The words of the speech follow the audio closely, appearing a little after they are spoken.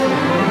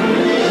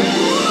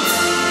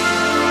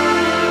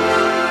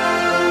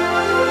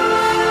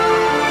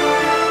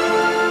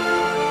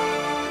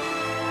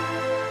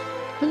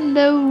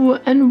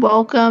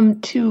welcome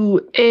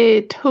to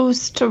A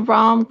Toast to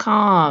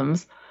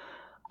Rom-Coms.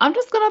 I'm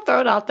just going to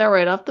throw it out there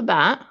right off the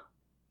bat.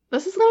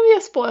 This is going to be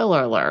a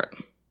spoiler alert.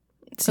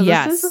 So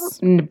Yes. This is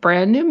a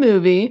brand new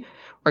movie.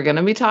 We're going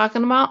to be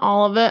talking about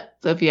all of it.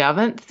 So if you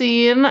haven't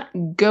seen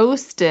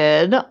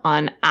Ghosted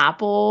on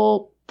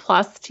Apple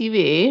Plus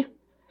TV,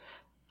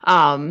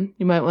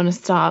 you might want to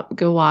stop,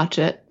 go watch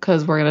it,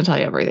 because we're going to tell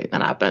you everything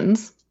that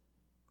happens.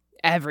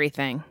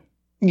 Everything.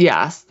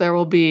 Yes, there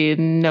will be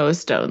no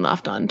stone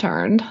left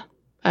unturned.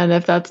 And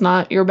if that's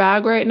not your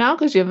bag right now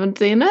because you haven't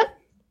seen it,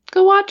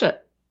 go watch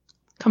it.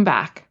 Come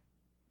back.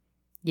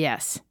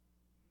 Yes.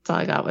 That's all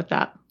I got with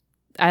that.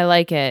 I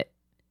like it.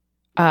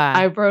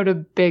 I wrote a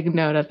big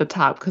note at the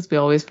top because we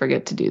always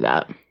forget to do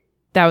that.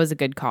 That was a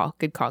good call.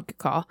 Good call. Good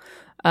call.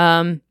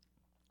 My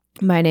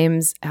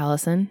name's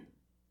Allison.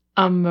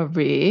 I'm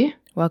Marie.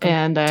 Welcome.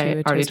 And I to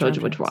already Toast told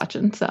you what Rom-Coms.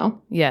 you're watching,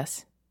 so.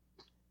 Yes.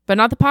 But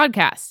not the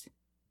podcast.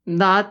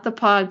 Not the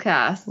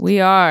podcast. We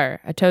are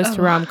a Toast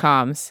to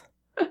Rom-Coms.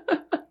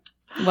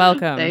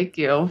 Welcome. Thank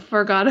you.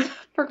 Forgot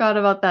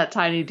about that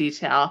tiny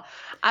detail.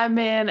 I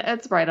mean,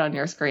 it's right on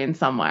your screen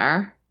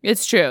somewhere.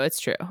 It's true. It's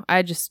true.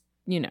 I just,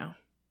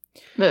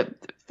 The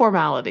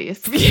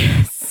formalities.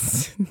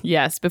 Yes.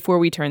 Yes. Before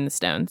we turn the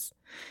stones.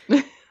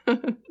 The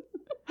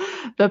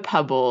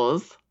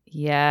pebbles.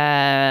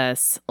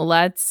 Yes.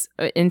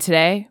 And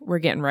today we're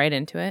getting right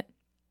into it.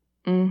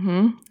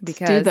 Mm-hmm.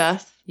 Because Let's do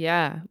this.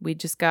 Yeah, we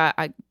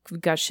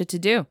got shit to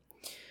do.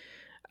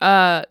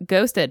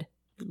 Ghosted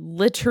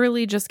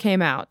literally just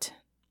came out.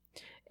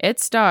 It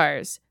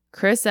stars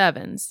Chris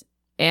Evans,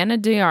 Anna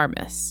de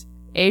Armas,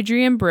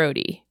 Adrian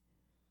Brody,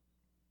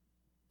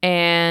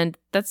 and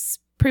that's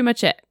pretty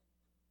much it.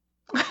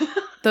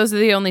 Those are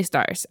the only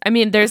stars. I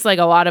mean, there's like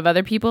a lot of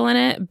other people in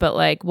it, but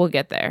like we'll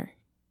get there.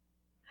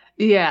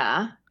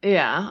 Yeah.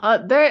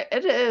 There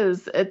it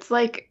is. It's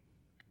like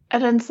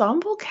an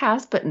ensemble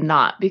cast, but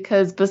not,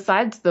 because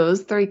besides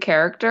those three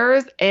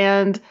characters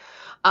and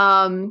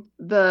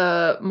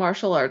the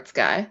martial arts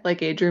guy,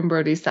 like Adrian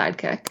Brody's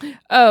sidekick.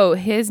 Oh,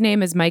 his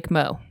name is Mike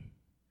Moe.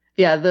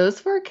 Yeah, those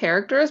four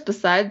characters,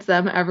 besides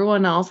them,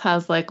 everyone else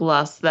has like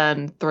less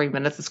than 3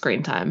 minutes of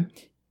screen time.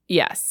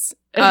 Yes.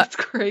 It's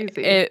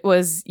crazy. It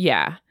was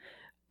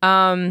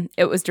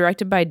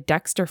directed by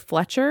Dexter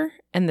Fletcher,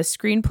 and the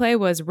screenplay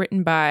was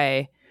written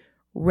by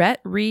Rhett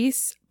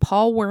Reese,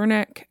 Paul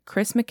Wernick,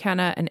 Chris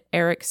McKenna, and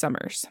Eric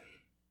Summers.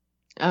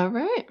 All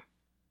right.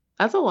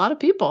 That's a lot of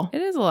people.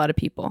 It is a lot of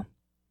people.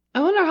 I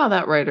wonder how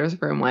that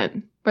writer's room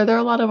went. Were there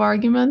a lot of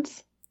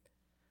arguments?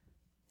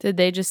 Did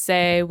they just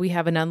say, we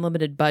have an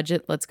unlimited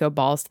budget, let's go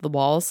balls to the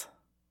walls?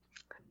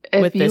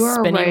 If with you this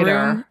are a spinning writer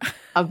room?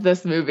 of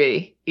this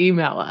movie,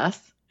 email us.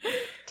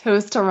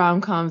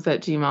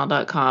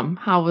 toasttoromcoms@gmail.com.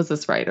 How was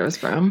this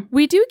writer's room?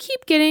 We do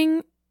keep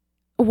getting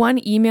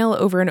one email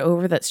over and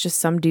over that's just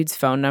some dude's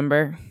phone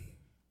number.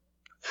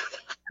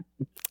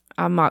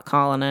 I'm not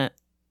calling it.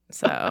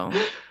 So,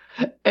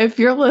 if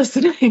you're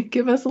listening,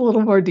 give us a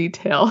little more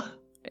detail.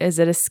 is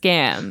it a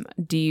scam?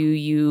 Do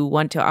you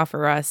want to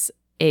offer us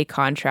a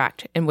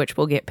contract in which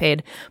we'll get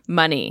paid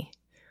money?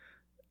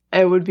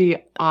 It would be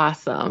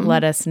awesome.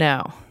 Let us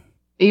know.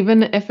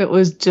 Even if it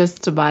was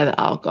just to buy the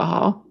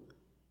alcohol.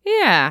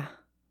 Yeah.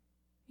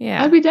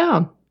 I'd be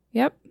down.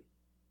 Yep.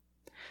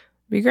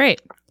 Be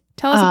great.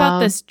 Tell us about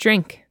this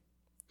drink.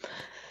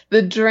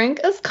 The drink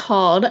is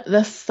called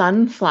the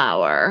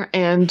Sunflower,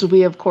 and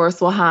we, of course,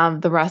 will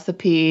have the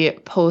recipe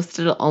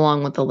posted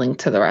along with the link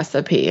to the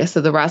recipe. So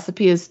the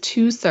recipe is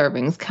 2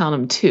 servings, count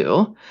them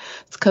 2.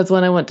 It's because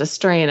when I went to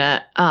strain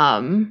it,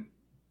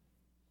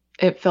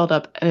 it filled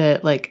up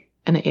like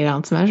an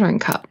 8-ounce measuring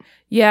cup.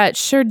 Yeah, it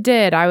sure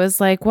did. I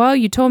was like, well,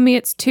 you told me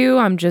it's 2.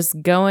 I'm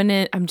just going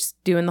in. I'm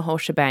just doing the whole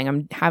shebang.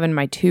 I'm having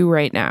my 2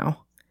 right now.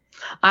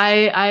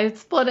 I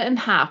split it in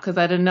half because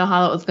I didn't know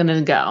how it was going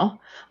to go.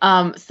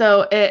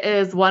 So it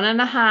is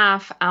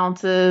 1.5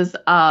 ounces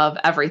of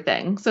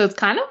everything. So it's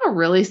kind of a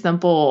really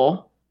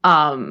simple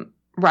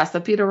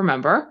recipe to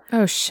remember.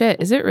 Oh, shit.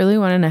 Is it really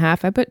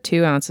 1.5? I put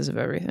 2 ounces of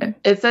everything.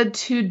 It said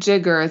 2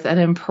 jiggers, and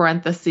in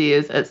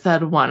parentheses, it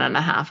said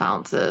 1.5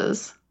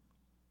 ounces.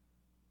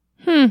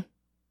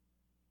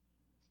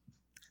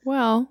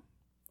 Well,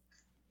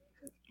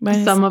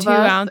 some of 2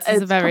 us, ounces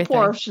it's of everything.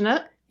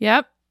 Proportionate.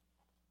 Yep.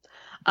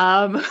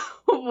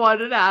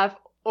 1.5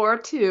 or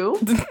 2,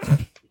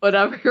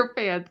 whatever you're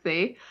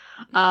fancy.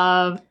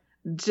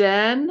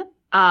 Gin,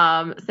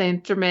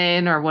 Saint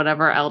Germain, or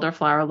whatever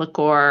elderflower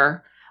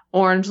liqueur,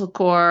 orange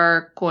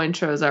liqueur,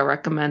 Cointreau are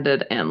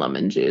recommended, and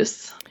lemon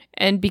juice.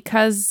 And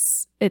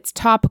because it's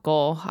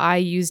topical, I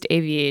used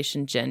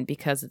Aviation Gin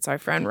because it's our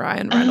friend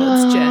Ryan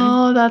Reynolds' gin.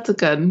 Oh, that's a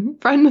good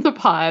friend of the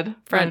pod,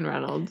 Ryan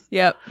Reynolds.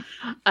 Yep.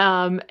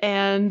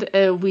 And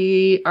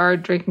we are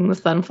drinking the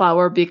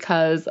Sunflower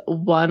because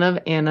one of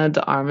Anna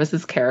de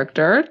Armas'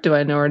 character, do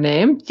I know her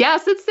name?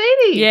 Yes, it's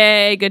Sadie.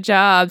 Yay, good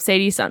job,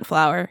 Sadie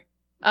Sunflower.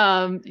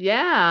 One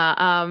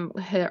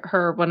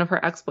of her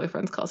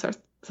ex-boyfriends calls her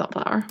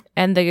Sunflower.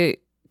 And the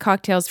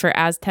cocktails for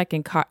Aztec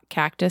and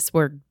Cactus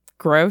were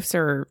gross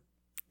or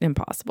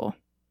impossible.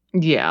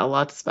 Yeah,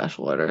 lots of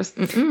special orders.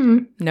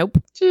 Mm-mm.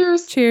 Nope.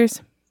 Cheers.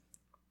 Cheers.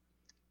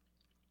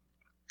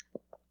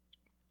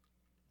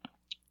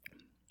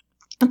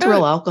 It's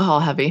real alcohol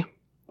heavy.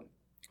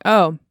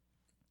 Oh,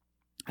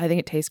 I think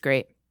it tastes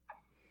great.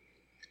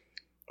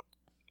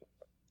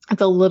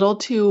 It's a little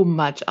too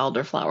much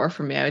elderflower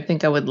for me. I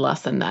think I would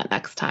lessen that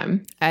next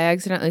time. I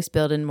accidentally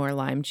spilled in more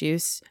lemon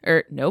juice,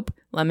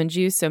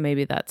 so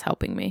maybe that's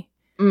helping me.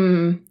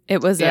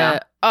 It was a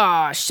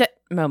oh shit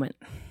moment.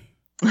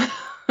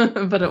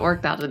 But it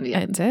worked out in the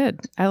end. It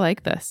did. I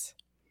like this.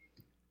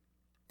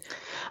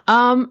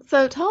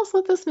 So tell us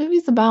what this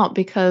movie's about,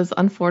 because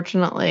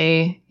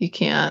unfortunately you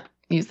can't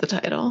use the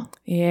title.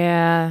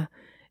 Yeah.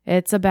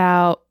 It's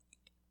about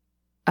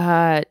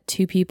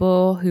two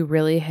people who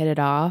really hit it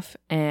off,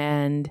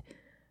 and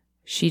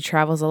she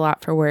travels a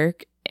lot for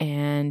work,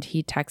 and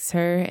he texts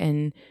her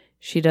and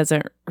she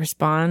doesn't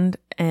respond,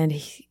 and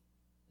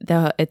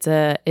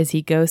is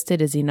he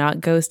ghosted? Is he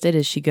not ghosted?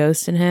 Is she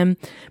ghosting him?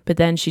 But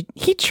then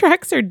he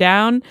tracks her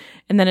down,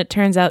 and then it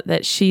turns out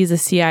that she's a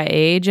CIA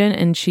agent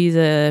and she's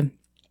a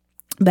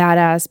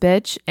badass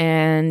bitch,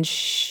 and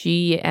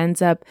he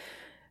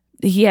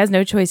has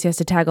no choice. He has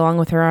to tag along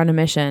with her on a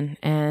mission,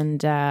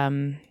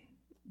 and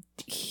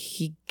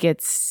he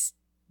gets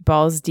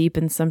balls deep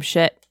in some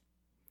shit,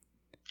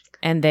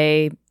 and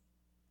they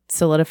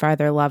solidify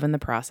their love in the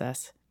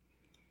process.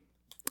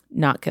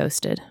 Not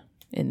ghosted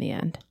in the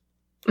end.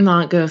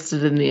 Not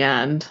ghosted in the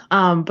end.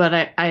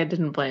 But I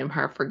didn't blame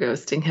her for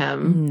ghosting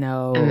him.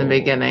 No. In the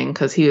beginning,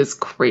 because he was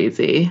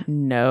crazy.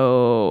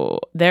 No.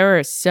 There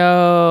are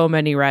so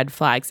many red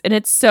flags, and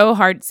it's so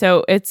hard.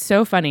 So it's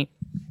so funny.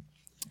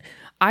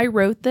 I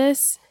wrote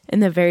this in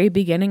the very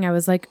beginning. I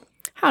was like,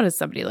 how does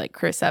somebody like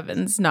Chris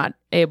Evans not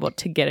able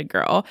to get a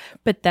girl?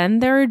 But then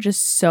there are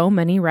just so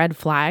many red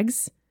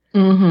flags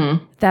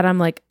that I'm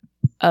like,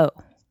 oh.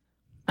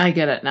 I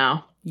get it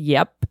now.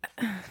 Yep.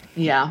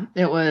 Yeah,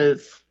 it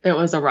was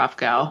a rough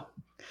go.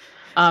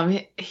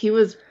 He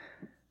was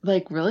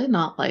like really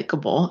not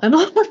likable in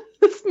all of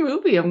this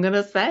movie. I'm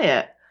gonna say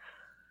it.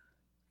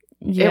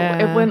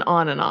 Yeah, it went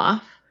on and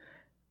off.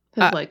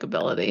 His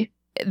likability.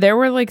 There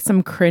were like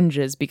some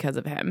cringes because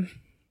of him.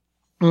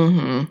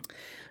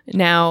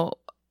 Now,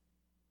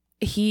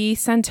 he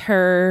sent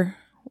her,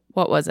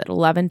 what was it,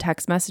 11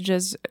 text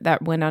messages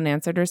that went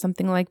unanswered or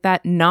something like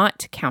that,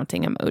 not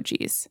counting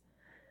emojis.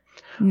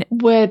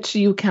 Which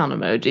you count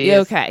emojis.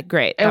 Okay,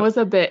 great. It was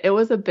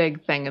a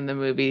big thing in the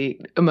movie.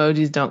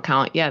 Emojis don't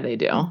count. Yeah, they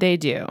do. They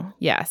do.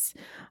 Yes.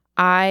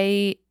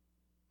 That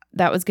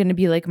was going to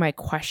be like my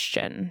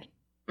question.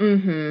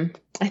 I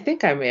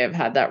think I may have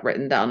had that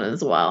written down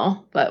as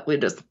well, but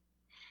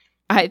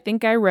I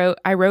think I wrote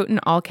in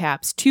all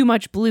caps, too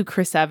much blue,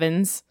 Chris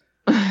Evans.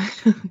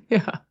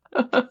 Yeah.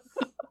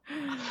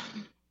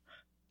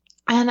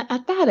 And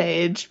at that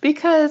age,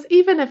 because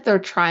even if they're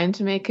trying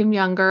to make him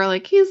younger,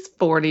 like he's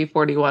 40,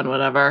 41,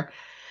 whatever,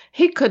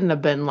 he couldn't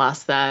have been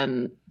less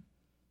than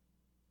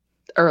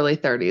early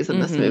 30s in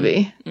this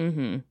movie.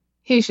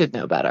 He should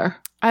know better.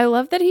 I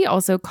love that he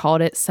also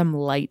called it some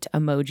light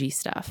emoji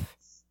stuff.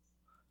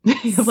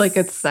 Like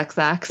it's sex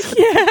acts.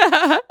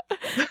 Yeah.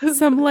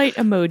 Some light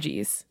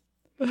emojis.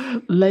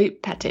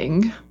 Light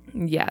petting.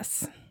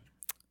 Yes.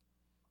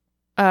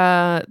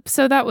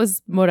 So that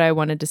was what I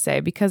wanted to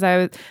say, because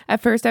at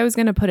first I was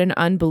going to put an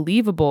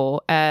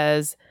unbelievable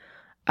as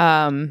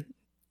someone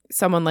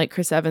like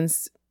Chris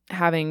Evans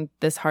having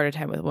this harder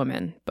time with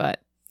women, but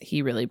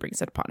he really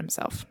brings it upon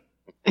himself.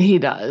 He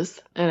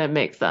does, and it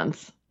makes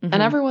sense.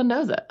 And everyone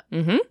knows it.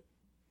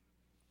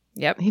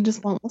 Yep. He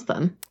just won't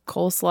listen.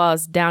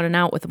 Coleslaw's down and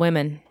out with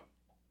women.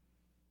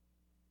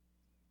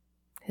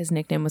 His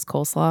nickname was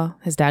Coleslaw.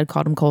 His dad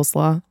called him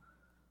Coleslaw.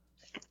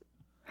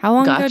 How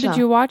long ago did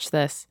you watch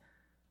this?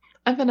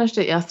 I finished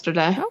it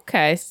yesterday.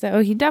 Okay, so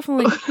he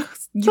definitely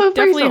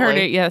definitely heard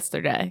it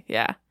yesterday.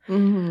 Yeah.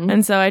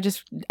 And so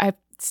I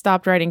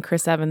stopped writing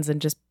Chris Evans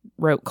and just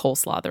wrote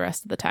Coleslaw the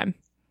rest of the time.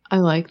 I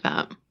like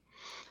that.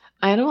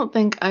 I don't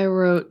think I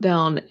wrote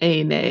down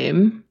a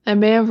name. I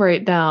may have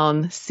written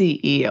down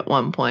CE at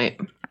one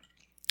point.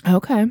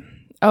 Okay.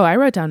 Oh, I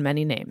wrote down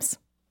many names.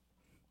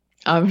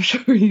 I'm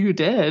sure you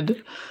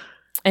did.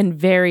 And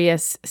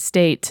various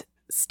states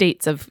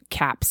of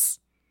caps.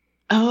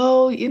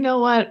 Oh, you know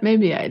what?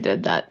 Maybe I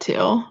did that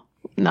too.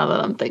 Now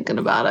that I'm thinking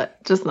about it.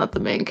 Just not the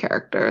main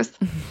characters.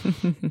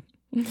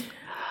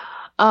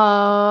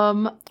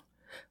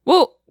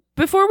 Well,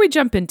 before we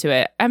jump into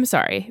it, I'm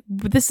sorry.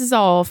 This is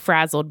all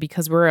frazzled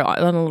because we're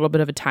on a little bit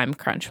of a time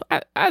crunch,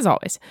 as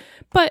always.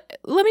 But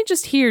let me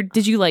just hear,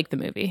 did you like the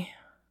movie?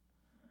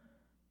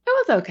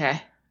 It was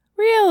okay.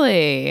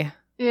 Really?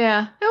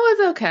 Yeah, it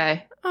was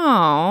okay.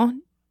 Oh.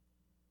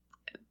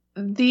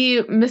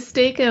 The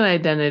mistaken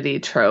identity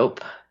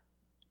trope,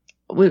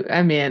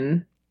 I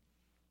mean,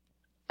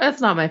 that's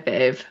not my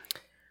fave.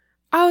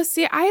 Oh,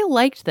 see, I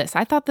liked this.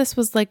 I thought this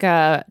was like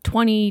a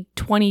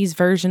 2020s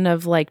version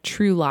of like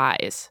True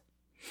Lies.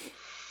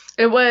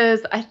 It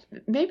was,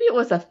 maybe it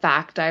was a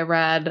fact I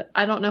read.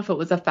 I don't know if it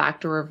was a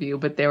fact or review,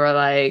 but they were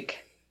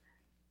like,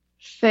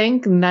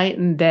 think night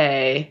and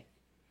day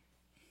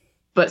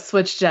but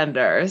switch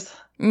genders.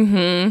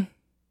 Mm-hmm.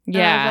 Yeah. And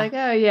I was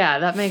like, oh yeah,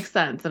 that makes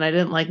sense. And I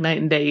didn't like Night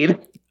and Day either.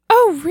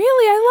 Oh,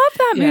 really? I love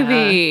that Yeah.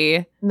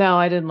 movie. No,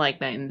 I didn't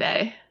like Night and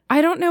Day.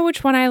 I don't know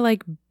which one I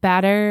like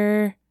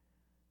better.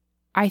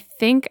 I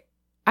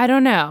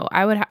don't know.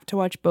 I would have to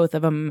watch both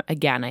of them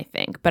again, I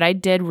think. But I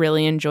did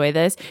really enjoy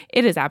this.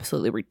 It is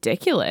absolutely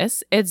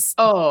ridiculous. It's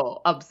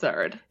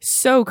absurd.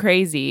 so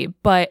crazy.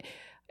 But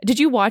did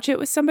you watch it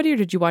with somebody or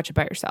did you watch it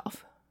by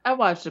yourself? I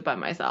watched it by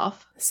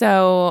myself.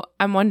 So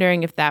I'm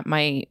wondering if that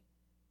might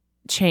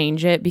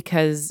change it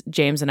because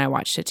James and I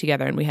watched it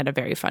together and we had a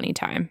very funny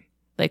time.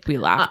 Like we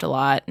laughed a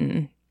lot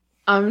and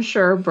I'm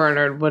sure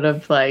Bernard would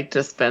have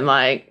just been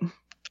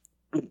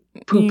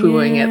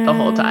poo-pooing it the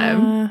whole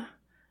time.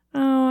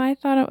 Oh, I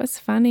thought it was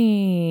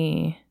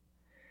funny.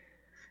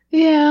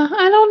 Yeah,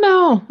 I don't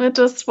know. It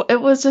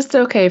was just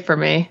okay for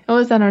me. It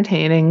was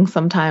entertaining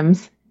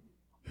sometimes.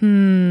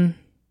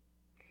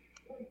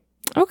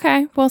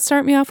 Okay, well,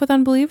 start me off with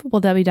Unbelievable,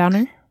 Debbie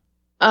Downer.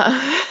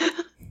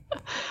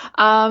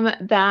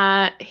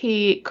 That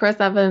Chris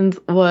Evans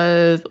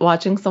was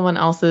watching someone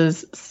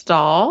else's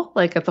stall,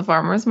 at the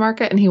farmer's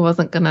market, and he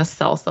wasn't gonna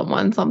sell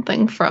someone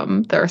something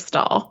from their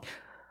stall.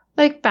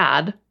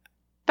 Bad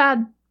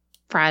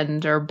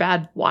friend or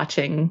bad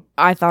watching.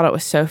 I thought it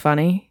was so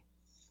funny.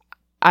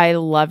 I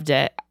loved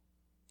it.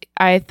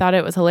 I thought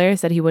it was hilarious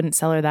that he wouldn't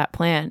sell her that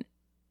plant.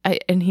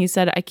 And he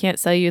said, I can't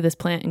sell you this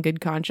plant in good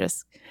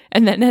conscience.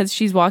 And then as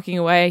she's walking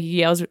away, he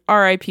yells,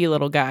 R.I.P.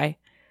 little guy.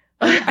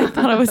 I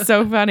thought it was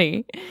so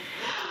funny.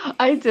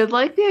 I did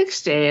like the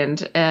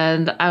exchange,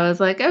 and I was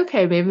like,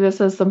 okay, maybe this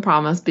has some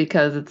promise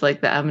because it's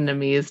the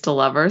enemies to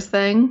lovers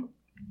thing.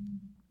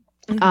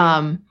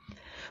 Mm-hmm.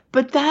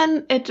 But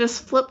then it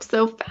just flipped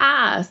so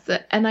fast,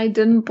 and I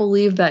didn't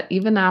believe that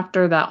even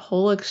after that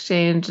whole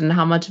exchange and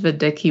how much of a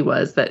dick he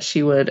was, that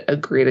she would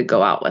agree to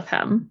go out with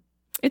him.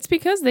 It's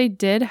because they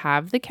did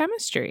have the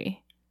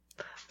chemistry.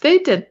 They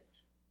did.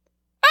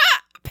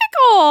 Ah,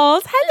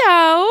 Pickles!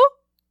 Hello!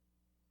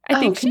 I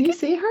think can you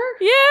see her?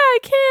 Yeah, I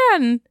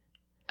can.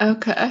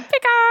 Okay.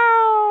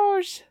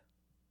 Pickles!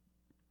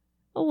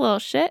 A little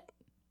shit.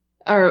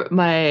 Or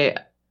my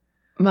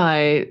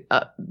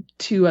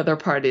two other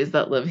parties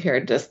that live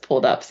here just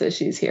pulled up, so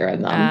she's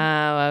hearing them.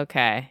 Oh,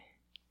 okay.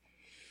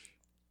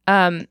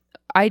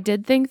 I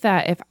did think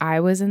that if I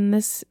was in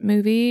this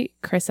movie,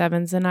 Chris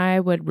Evans and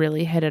I would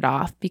really hit it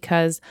off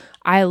because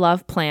I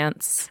love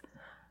plants.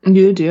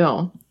 You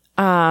do.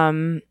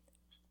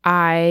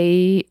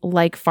 I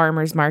like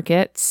farmers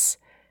markets,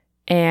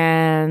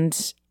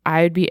 and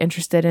I would be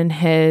interested in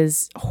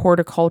his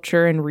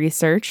horticulture and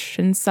research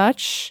and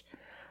such.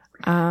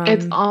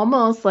 It's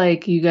almost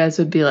like you guys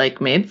would be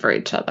made for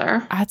each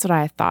other. That's what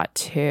I thought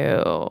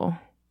too.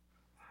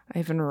 I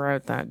even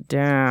wrote that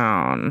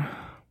down.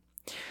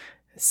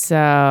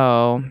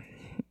 So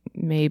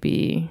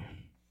maybe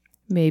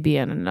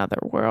in another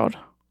world.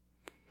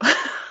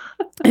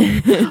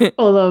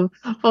 full of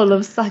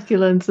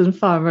succulents and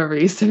farmer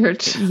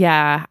research.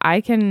 Yeah,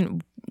 I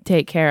can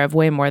take care of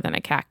way more than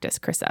a cactus,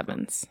 Chris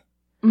Evans.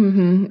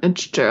 Mm-hmm.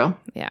 It's true.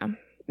 Yeah.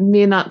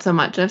 Me, not so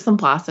much. I have some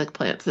plastic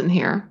plants in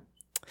here.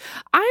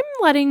 I'm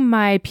letting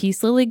my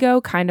peace lily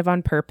go kind of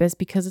on purpose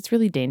because it's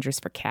really dangerous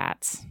for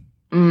cats.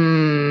 So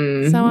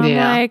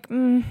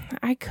I'm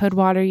I could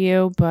water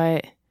you,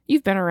 but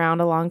you've been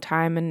around a long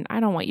time and I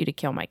don't want you to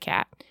kill my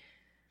cat.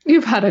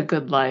 You've had a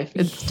good life.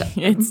 It's time.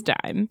 It's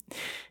time.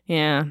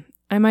 Yeah.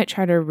 I might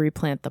try to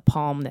replant the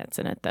palm that's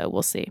in it, though.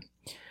 We'll see.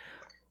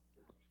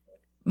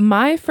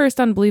 My first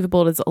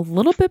Unbelievable is a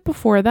little bit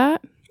before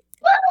that.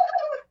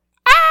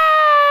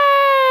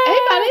 Hey,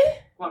 buddy.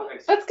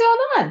 What's going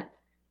on?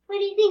 What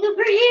do you think of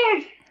her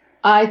hair?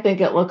 I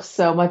think it looks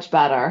so much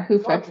better. Who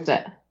fixed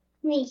it?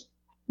 Me.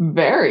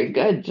 Very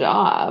good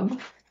job.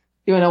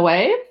 You want to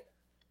wave?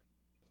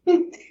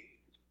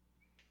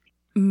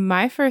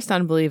 My first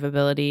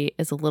Unbelievability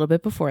is a little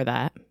bit before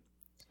that.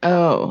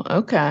 Oh,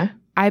 okay.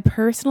 I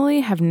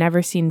personally have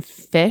never seen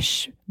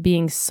fish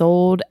being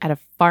sold at a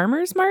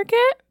farmer's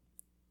market.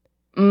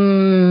 See,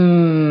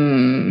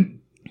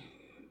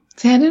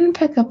 I didn't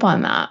pick up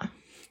on that.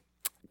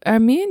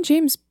 Me and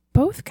James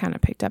both kind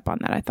of picked up on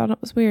that. I thought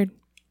it was weird.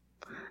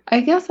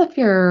 I guess it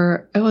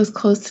was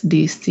close to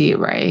DC,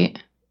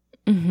 right?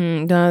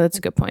 Mm-hmm. No, that's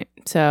a good point.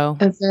 So,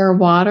 is there a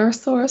water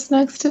source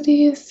next to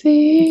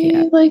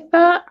DC like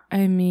that?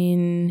 I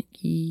mean,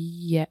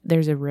 yeah,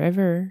 there's a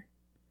river.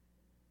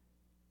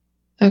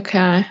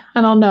 Okay.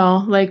 I don't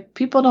know.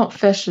 People don't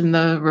fish in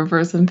the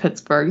rivers in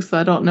Pittsburgh, so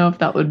I don't know if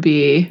that would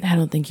be... I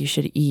don't think you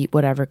should eat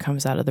whatever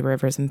comes out of the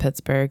rivers in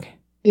Pittsburgh.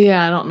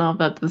 Yeah, I don't know if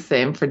that's the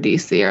same for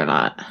DC or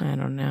not. I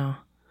don't know.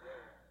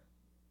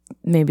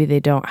 Maybe they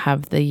don't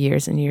have the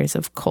years and years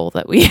of coal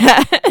that we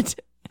had.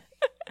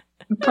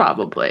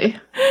 Probably.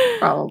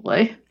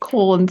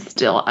 Coal and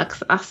steel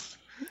excess.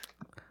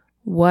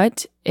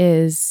 What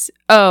is...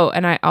 Oh,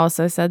 and I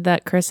also said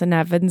that Chris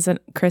Evans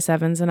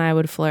and I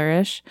would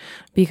flourish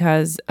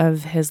because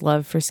of his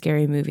love for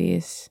scary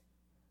movies.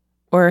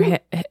 Or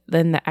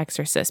then The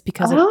Exorcist.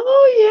 Because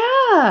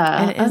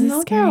Yeah, And it is a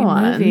another scary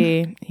one.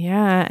 movie.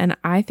 Yeah, and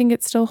I think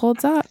it still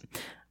holds up.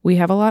 We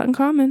have a lot in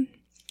common.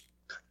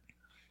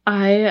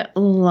 I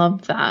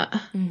love that.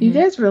 Mm-hmm. You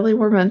guys really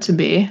were meant to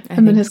be. I Him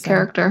and think his so.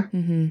 character.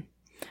 Mm-hmm.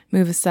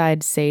 Move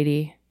aside,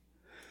 Sadie.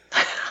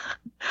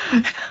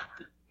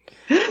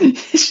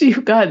 She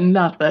got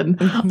nothing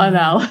on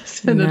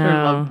Allison and her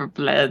No. love for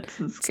blitz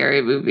and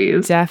scary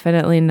movies.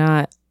 Definitely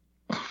not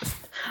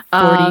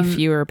 40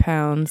 fewer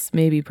pounds.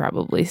 Maybe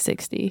probably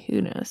 60.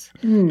 Who knows?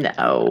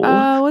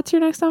 No. What's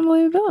your next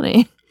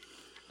unbelievability?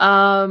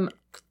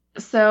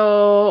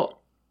 So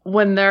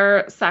when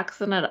they're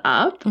sexing it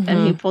up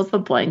and he pulls the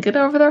blanket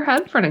over their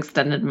head for an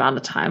extended amount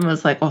of time, I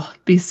was like, oh,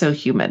 be so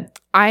human.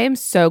 I am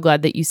so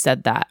glad that you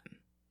said that.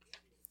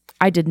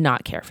 I did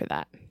not care for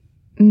that.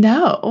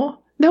 No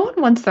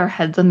one wants their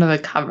heads under the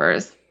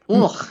covers.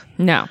 Ugh.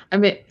 No. I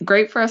mean,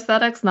 great for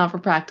aesthetics, not for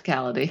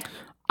practicality.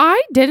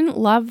 I didn't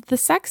love the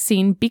sex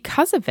scene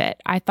because of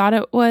it. I thought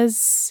it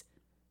was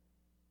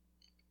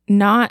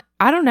not,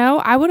 I don't know.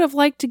 I would have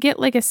liked to get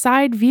like a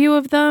side view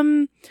of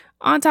them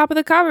on top of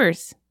the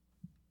covers.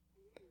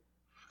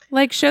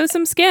 Like show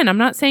some skin. I'm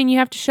not saying you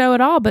have to show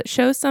it all, but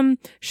show some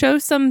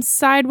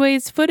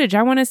sideways footage.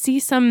 I want to see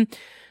some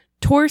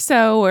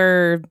torso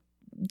or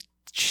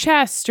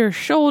chest or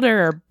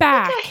shoulder or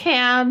back. Like a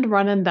hand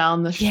running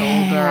down the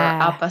shoulder,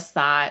 up a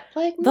side.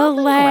 Like the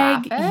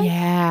leg. graphic.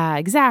 Yeah,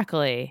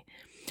 exactly.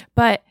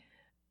 But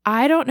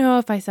I don't know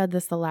if I said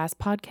this the last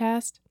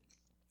podcast,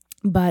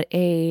 but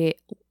a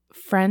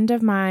friend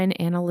of mine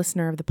and a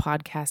listener of the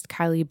podcast,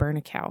 Kylie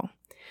Bernikel,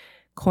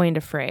 coined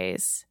a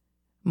phrase,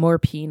 more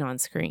peen on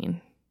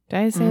screen. Did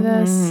I say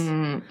this?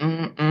 And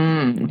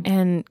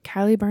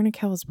Kylie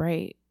Bernikel was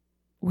right.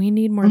 We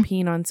need more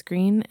peen on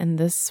screen, and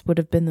this would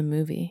have been the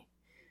movie.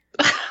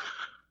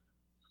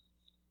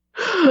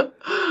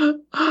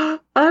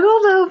 I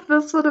don't know if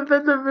this would have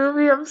been the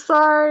movie. I'm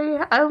sorry.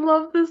 I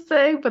love this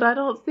thing, but I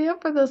don't see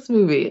it for this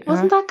movie. It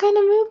wasn't that kind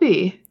of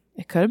movie.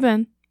 It could have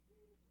been.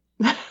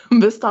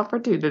 Missed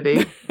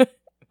opportunity.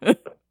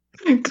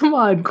 Come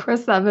on,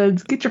 Chris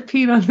Evans, get your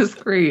peen on the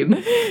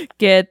screen.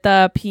 Get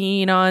the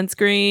peen on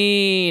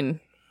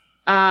screen.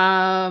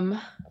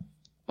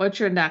 What's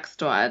your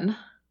next one?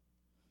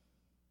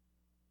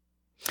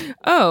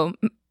 Oh,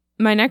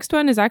 my next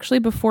one is actually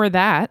before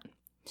that.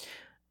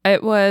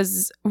 It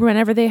was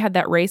whenever they had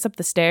that race up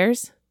the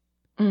stairs.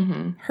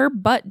 Mm-hmm. Her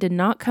butt did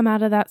not come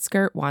out of that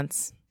skirt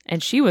once,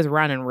 and she was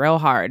running real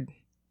hard.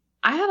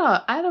 I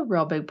had a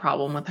real big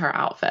problem with her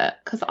outfit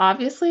because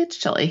obviously it's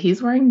chilly.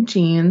 He's wearing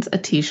jeans, a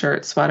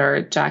t-shirt,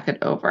 sweater, jacket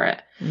over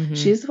it. Mm-hmm.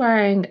 She's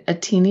wearing a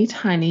teeny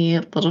tiny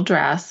little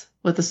dress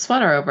with a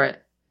sweater over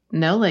it.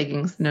 No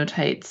leggings, no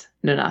tights,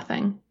 no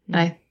nothing. Mm-hmm.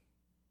 And I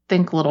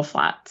think little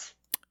flats.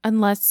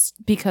 Unless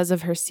because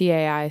of her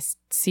CIA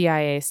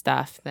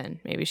stuff, then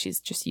maybe she's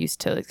just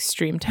used to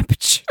extreme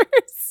temperatures.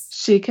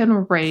 She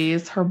can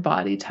raise her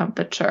body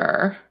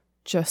temperature.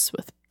 Just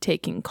with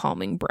taking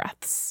calming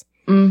breaths.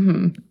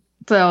 Mm-hmm.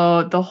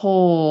 So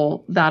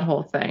that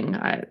whole thing,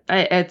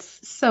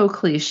 it's so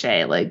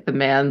cliche. Like the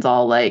man's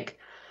all like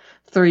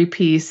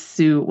 3-piece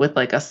suit with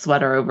like a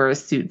sweater over a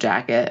suit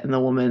jacket, and the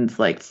woman's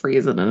like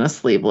freezing in a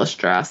sleeveless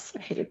dress. I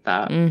hate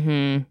that.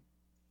 Mm-hmm.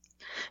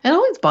 It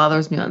always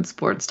bothers me on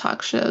sports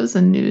talk shows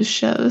and news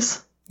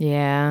shows.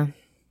 Yeah.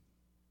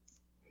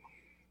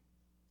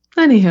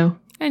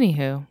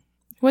 Anywho,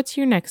 what's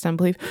your next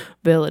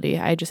unbelievability?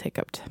 I just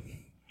hiccuped.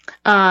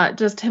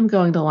 Just him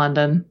going to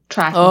London,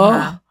 tracking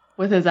her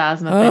with his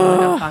asthma thing like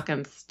a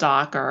fucking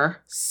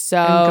stalker.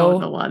 And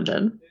going to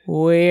London.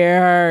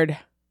 Weird.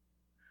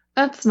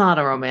 That's not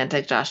a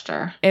romantic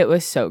gesture. It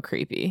was so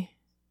creepy.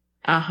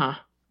 Uh-huh.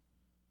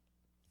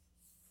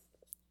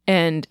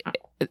 And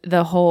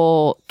the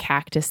whole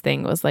cactus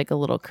thing was like a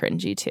little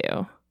cringy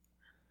too.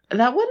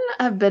 That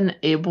wouldn't have been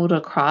able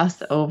to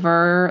cross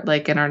over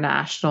like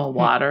international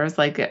waters.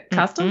 Like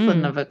customs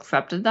wouldn't have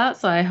accepted that.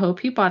 So I hope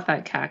he bought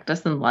that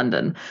cactus in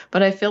London.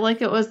 But I feel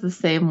like it was the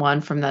same one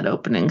from that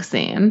opening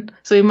scene.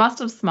 So he must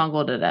have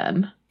smuggled it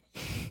in.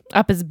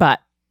 Up his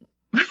butt.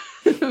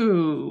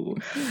 Ooh,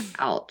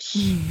 ouch.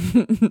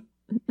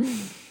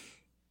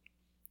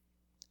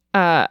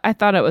 I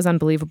thought it was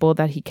unbelievable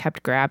that he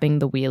kept grabbing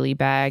the wheelie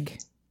bag.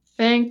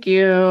 Thank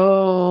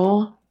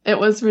you. It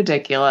was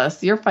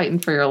ridiculous. You're fighting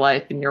for your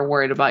life and you're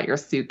worried about your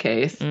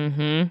suitcase.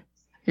 Mm-hmm.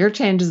 Your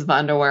changes of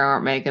underwear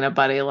aren't making it,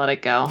 buddy. Let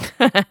it go.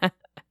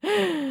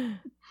 Oh,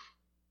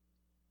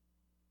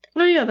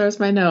 yeah, there's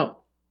my note.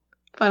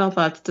 Final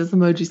thoughts. Does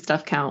emoji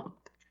stuff count?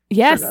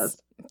 Yes. Sure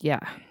does. Yeah,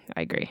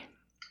 I agree.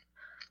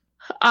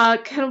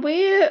 Can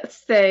we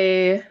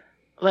say,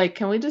 like,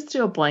 can we just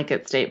do a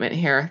blanket statement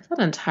here? That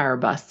entire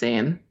bus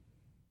scene.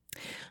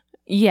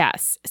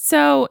 Yes.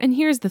 So, and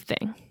here's the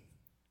thing.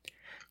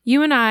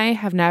 You and I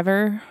have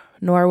never,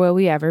 nor will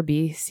we ever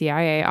be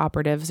CIA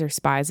operatives or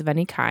spies of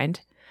any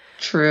kind.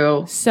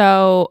 True.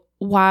 So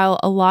while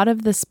a lot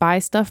of the spy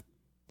stuff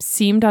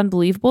seemed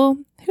unbelievable,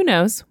 who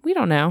knows? We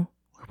don't know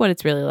what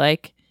it's really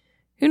like.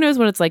 Who knows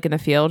what it's like in the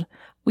field?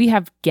 We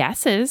have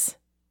guesses.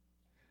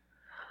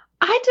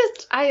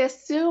 I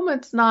assume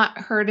it's not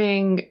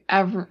hurting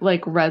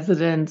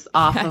residents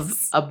off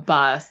of a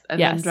bus and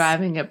then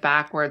driving it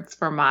backwards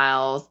for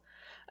miles,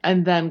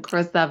 and then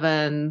Chris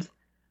Evans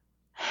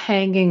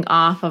hanging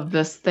off of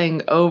this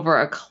thing over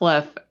a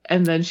cliff,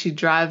 and then she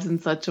drives in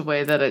such a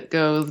way that it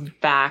goes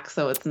back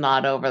so it's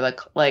not over the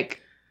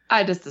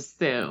I just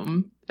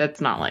assume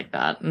it's not like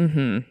that.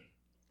 Mm-hmm.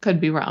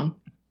 Could be wrong.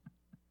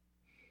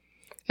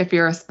 If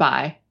you're a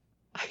spy,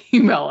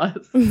 email us.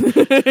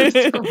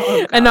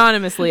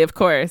 Anonymously, of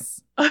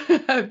course.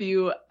 Have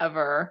you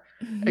ever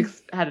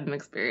had an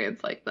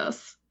experience like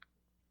this?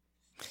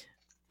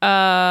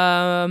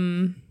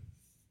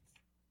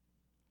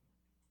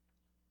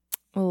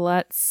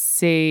 Let's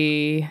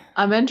see.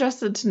 I'm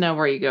interested to know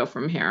where you go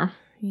from here.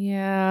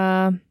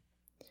 Yeah.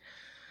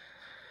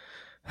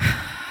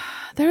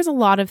 There's a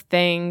lot of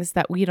things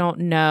that we don't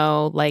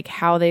know, like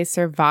how they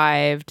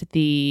survived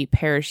the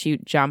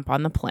parachute jump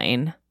on the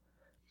plane.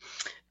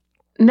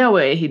 No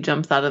way he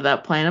jumps out of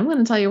that plane. I'm going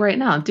to tell you right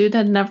now. Dude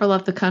had never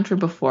left the country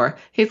before.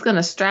 He's going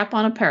to strap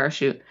on a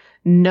parachute,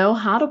 know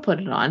how to put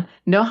it on,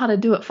 know how to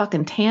do it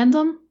fucking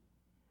tandem.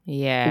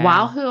 Yeah.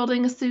 While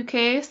holding a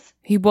suitcase.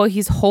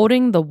 He's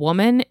holding the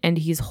woman and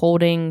he's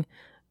holding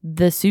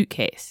the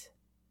suitcase.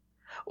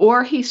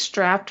 Or he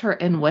strapped her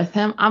in with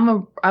him.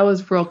 I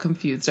was real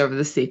confused over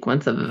the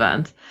sequence of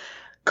events.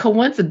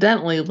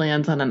 Coincidentally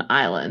lands on an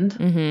island.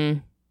 Mm-hmm.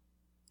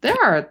 There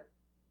are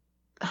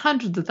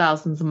hundreds of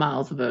thousands of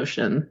miles of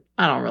ocean.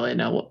 I don't really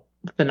know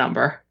the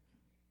number.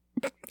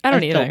 I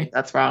don't either.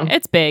 That's wrong.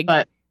 It's big.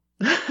 But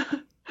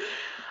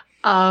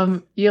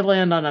you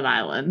land on an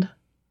island.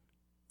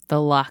 The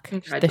luck.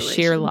 The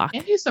sheer luck.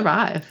 And you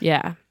survive.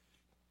 Yeah.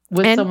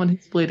 With someone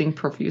who's bleeding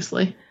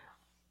profusely.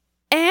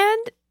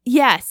 And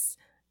yes,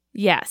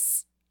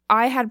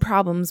 I had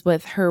problems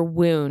with her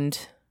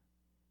wound.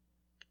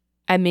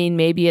 I mean,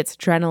 maybe it's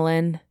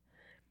adrenaline.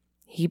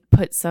 He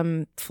put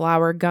some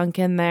flower gunk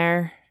in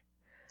there.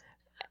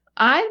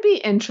 I'd be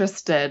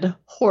interested,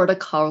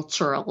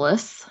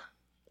 horticulturalists,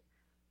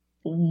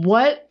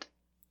 what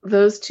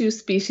those two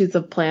species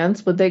of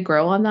plants, would they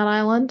grow on that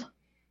island?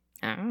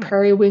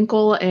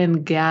 Periwinkle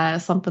and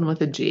something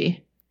with a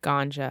G.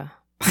 Ganja.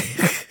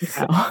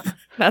 No.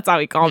 That's how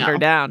he calmed her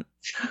down.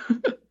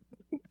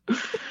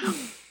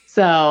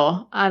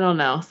 So, I don't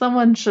know.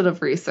 Someone should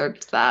have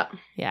researched that.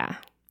 Yeah.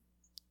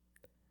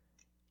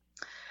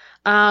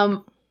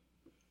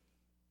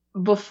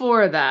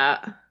 Before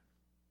that,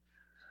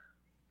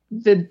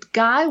 the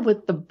guy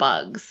with the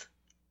bugs,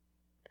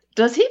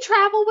 does he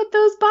travel with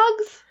those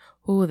bugs?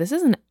 Oh, this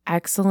is an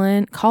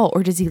excellent call.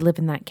 Or does he live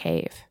in that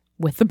cave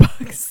with the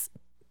bugs?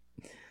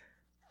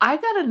 I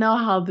gotta know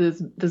how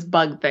this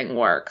bug thing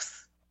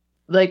works.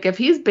 Like, if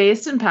he's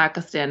based in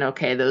Pakistan,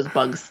 okay, those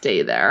bugs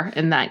stay there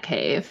in that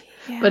cave.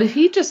 Yeah. But if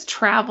he just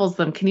travels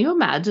them, can you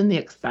imagine the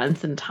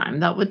expense and time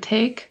that would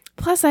take?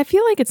 Plus, I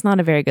feel like it's not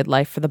a very good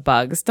life for the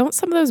bugs. Don't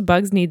some of those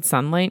bugs need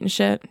sunlight and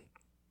shit?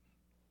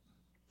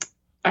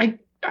 I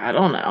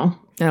don't know.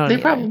 They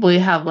probably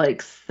have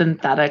like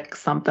synthetic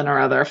something or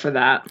other for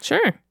that.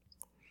 Sure.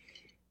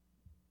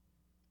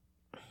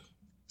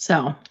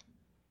 So,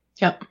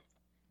 yep.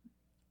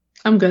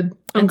 I'm good.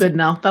 I'm good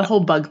now. That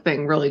whole bug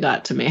thing really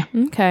got to me.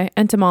 Okay.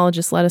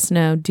 Entomologists, let us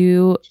know.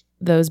 Do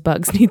those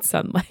bugs need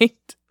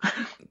sunlight?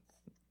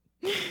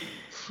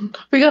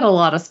 We got a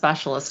lot of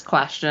specialist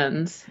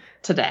questions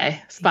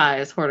today.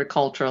 Spies,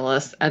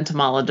 horticulturalists,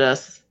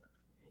 entomologists.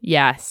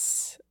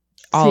 Yes.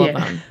 All of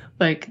them.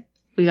 Like,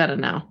 we got to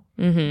know.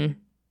 Mm-hmm.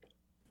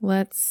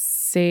 Let's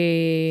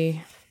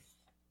see.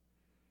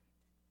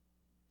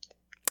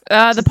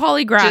 The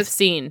polygraph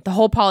scene. The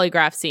whole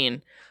polygraph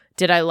scene.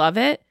 Did I love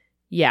it?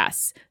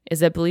 Yes.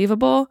 Is it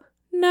believable?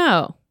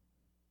 No.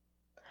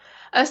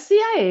 A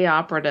CIA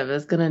operative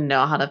is going to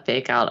know how to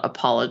fake out a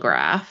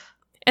polygraph.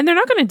 And they're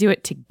not going to do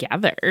it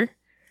together.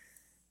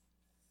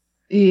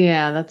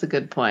 Yeah, that's a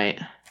good point.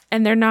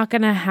 And they're not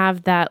going to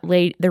have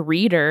the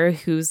reader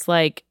who's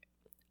like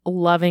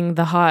loving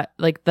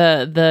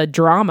the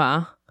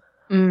drama.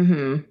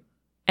 Mm-hmm.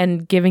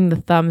 And giving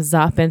the thumbs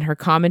up in her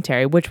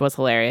commentary, which was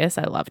hilarious.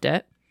 I loved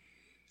it.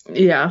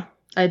 Yeah,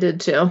 I did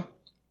too.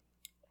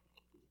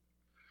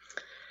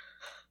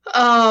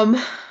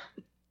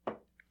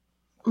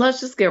 Let's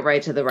just get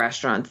right to the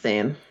restaurant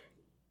scene.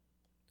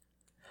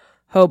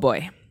 Oh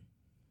boy.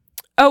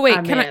 Oh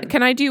wait,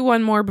 can I do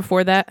one more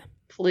before that?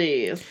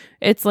 Please.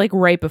 It's like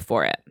right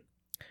before it.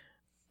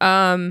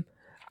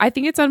 I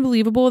think it's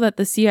unbelievable that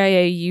the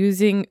CIA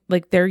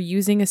they're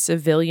using a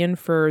civilian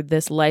for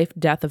this life,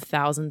 death of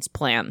thousands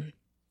plan.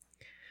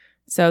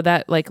 So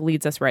that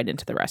leads us right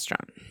into the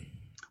restaurant.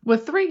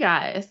 With three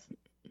guys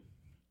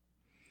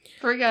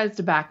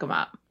to back them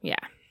up. Yeah.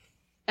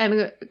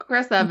 And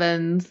Chris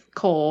Evans,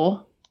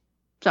 Cole,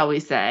 shall we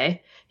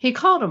say, he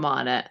called him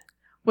on it,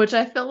 which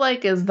I feel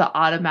like is the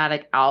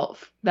automatic out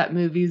that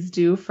movies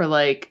do for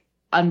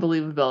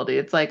unbelievability.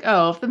 It's like,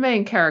 oh, if the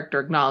main character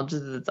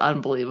acknowledges it's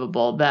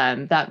unbelievable,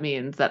 then that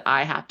means that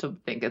I have to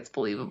think it's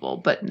believable.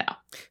 But no.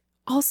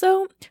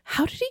 Also,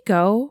 how did he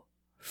go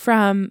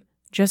from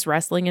just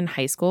wrestling in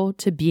high school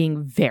to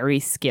being very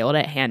skilled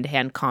at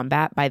hand-to-hand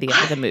combat by the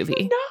end of the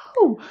movie.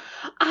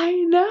 I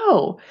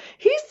know.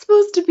 He's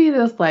supposed to be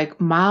this like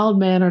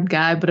mild-mannered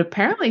guy, but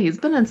apparently he's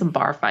been in some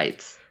bar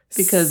fights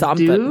because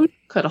dude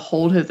could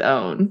hold his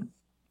own.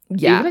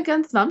 Yeah. Even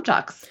against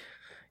nunchucks.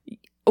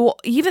 Well,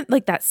 even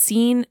like that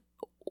scene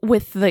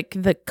with like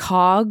the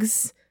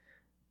cogs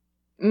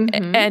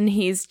and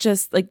he's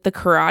just like the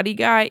karate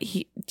guy.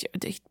 He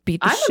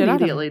beat the shit out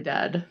of him. Immediately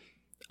dead.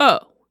 Oh,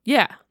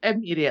 yeah.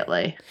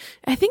 Immediately.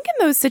 I think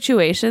in those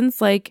situations,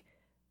 like,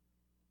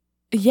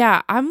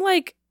 yeah, I'm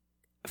like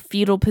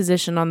fetal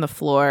position on the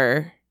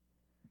floor.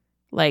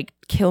 Like,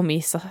 kill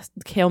me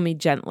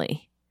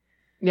gently.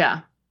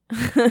 Yeah.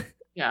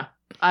 Yeah.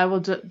 I will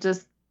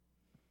just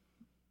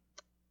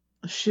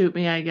shoot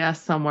me, I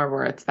guess, somewhere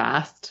where it's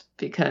fast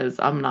because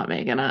I'm not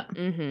making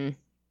it.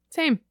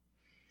 Same.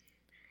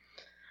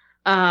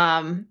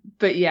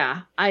 But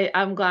yeah,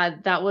 I'm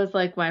glad that was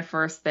like my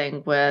first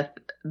thing with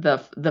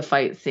the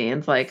fight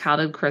scenes. Like, how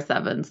did Chris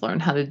Evans learn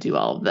how to do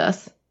all of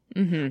this?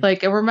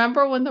 Like, and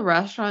remember when the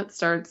restaurant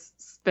starts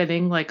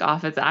spinning like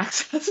off its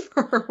axis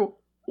for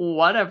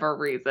whatever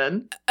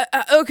reason?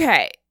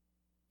 Okay.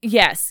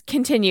 Yes,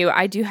 continue.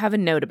 I do have a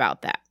note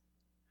about that.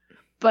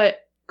 You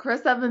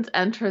Chris Evans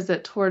enters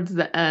it towards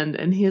the end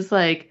and he's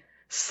like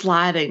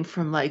sliding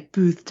from like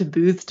booth to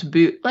booth to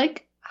booth.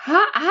 Like,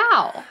 how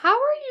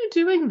are you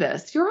doing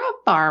this? You're a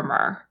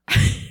farmer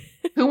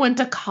who went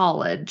to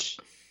college.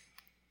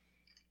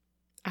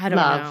 I don't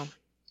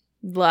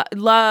know.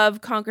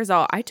 Love conquers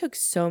all. I took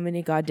so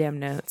many goddamn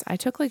notes. I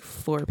took like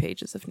 4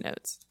 pages of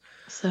notes.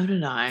 So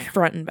did I.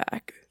 Front and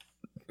back.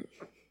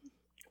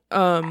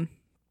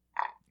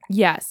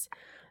 Yes.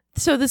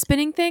 So the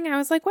spinning thing, I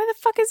was like, why the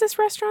fuck is this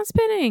restaurant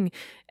spinning?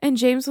 And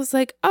James was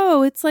like,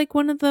 oh, it's like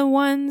one of the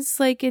ones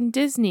like in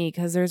Disney,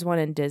 because there's one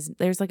in Disney.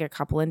 There's like a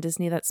couple in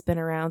Disney that spin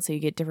around so you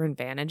get different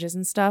advantages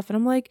and stuff. And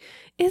I'm like,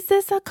 is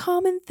this a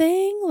common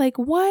thing? Like,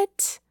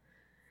 what?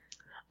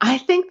 I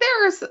think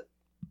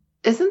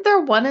isn't there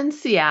one in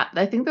Seattle?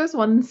 I think there's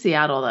one in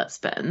Seattle that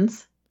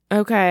spins.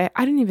 Okay.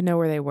 I didn't even know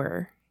where they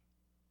were.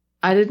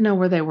 I didn't know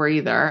where they were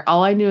either.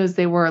 All I knew is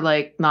they were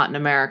like not in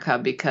America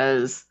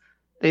because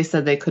they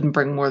said they couldn't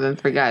bring more than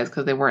 3 guys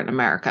because they weren't in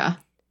America.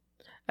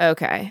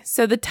 Okay.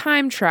 So the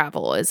time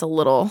travel is a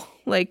little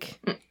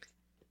like,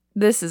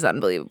 this is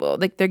unbelievable.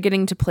 Like, they're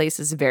getting to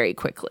places very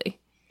quickly.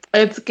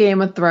 It's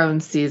Game of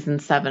Thrones season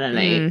 7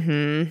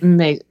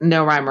 and 8.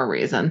 No rhyme or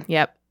reason.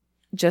 Yep.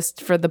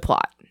 Just for the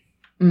plot.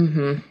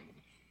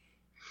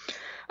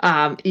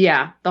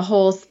 Yeah, the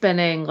whole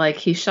spinning, like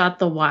he shot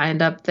the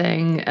wind up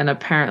thing and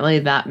apparently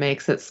that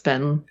makes it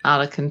spin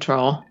out of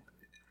control.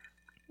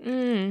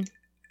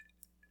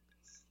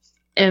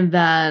 And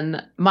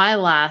then my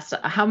last,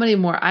 how many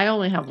more? I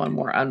only have one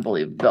more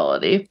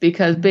unbelievability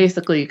because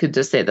basically you could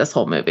just say this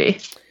whole movie.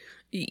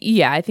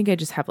 Yeah, I think I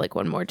just have like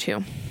one more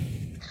too.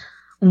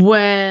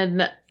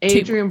 When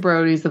Adrian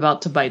Brody's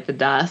about to bite the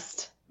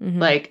dust,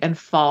 like, and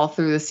fall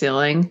through the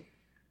ceiling,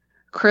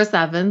 Chris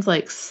Evans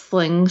like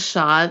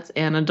slingshots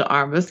Ana de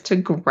Armas to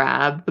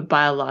grab the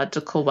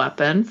biological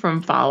weapon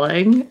from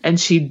falling, and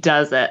she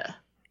does it.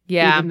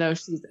 Yeah. Even though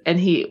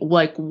he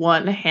like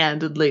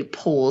one-handedly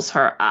pulls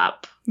her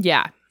up.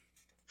 Yeah.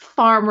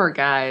 Farmer,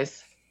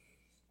 guys.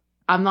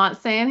 I'm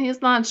not saying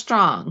he's not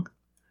strong,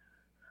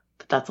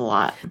 but that's a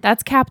lot.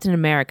 That's Captain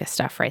America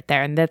stuff right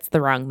there, and that's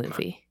the wrong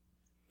movie.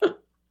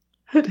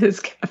 It is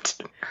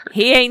Captain America.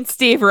 He ain't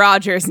Steve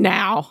Rogers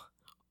now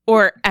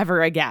or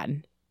ever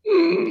again.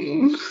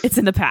 It's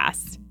in the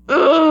past.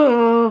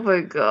 Oh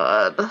my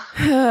god.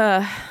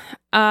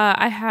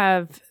 I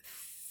have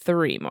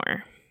 3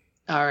 more.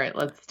 All right,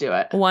 let's do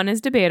it. One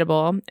is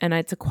debatable, and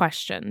it's a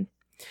question.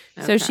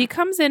 Okay. So she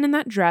comes in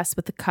that dress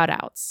with the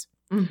cutouts.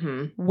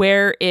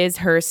 Where is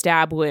her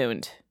stab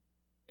wound?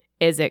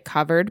 Is it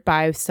covered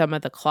by some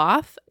of the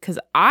cloth? Because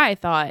I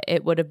thought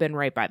it would have been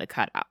right by the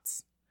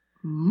cutouts.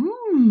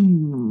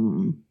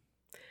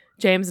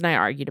 James and I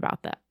argued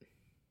about that.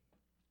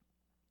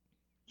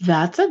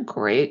 That's a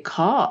great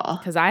call.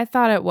 Because I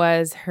thought it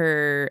was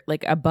her,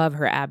 like, above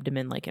her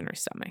abdomen, like in her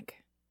stomach.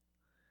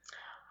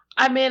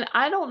 I mean,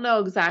 I don't know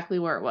exactly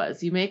where it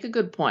was. You make a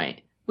good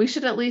point. We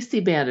should at least see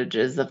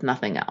bandages, if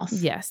nothing else.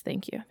 Yes,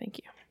 thank you. Thank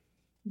you.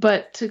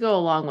 But to go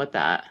along with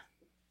that,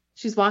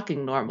 she's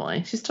walking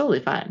normally. She's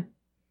totally fine.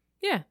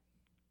 Yeah.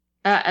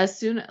 As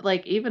soon,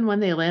 like, even when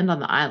they land on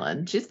the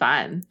island, she's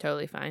fine.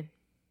 Totally fine.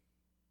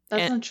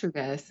 That's not true,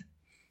 guys.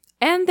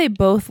 And they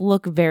both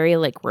look very,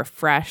 like,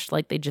 refreshed,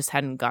 like they just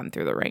hadn't gone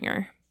through the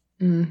ringer.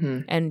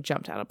 And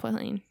jumped out of a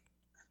plane.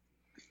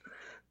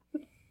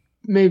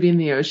 Maybe in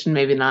the ocean,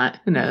 maybe not.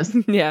 Who knows?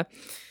 Yeah.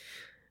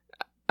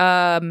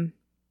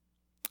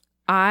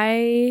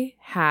 I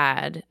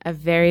had a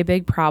very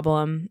big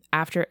problem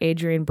after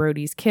Adrian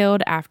Brody's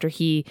killed, after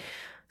he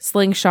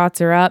slingshots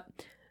her up.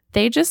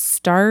 They just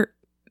start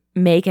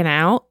making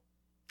out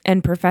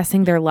and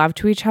professing their love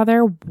to each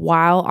other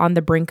while on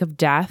the brink of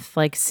death,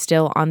 like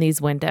still on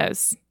these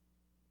windows.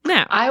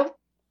 No.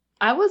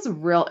 I was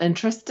real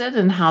interested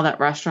in how that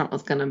restaurant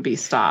was going to be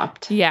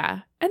stopped. Yeah.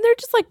 And they're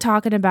just like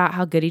talking about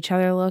how good each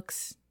other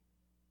looks.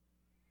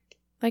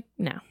 Like,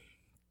 no.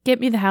 Get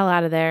me the hell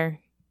out of there.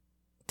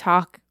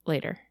 Talk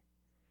later.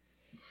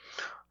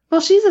 Well,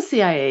 she's a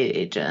CIA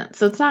agent,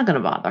 so it's not going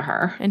to bother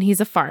her. And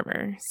he's a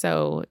farmer,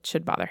 so it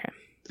should bother him.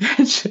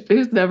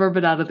 He's never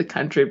been out of the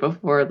country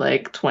before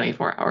like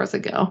 24 hours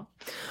ago.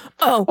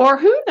 Oh. Or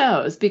who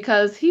knows,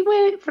 because he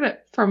went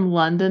from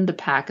London to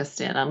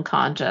Pakistan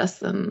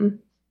unconscious. And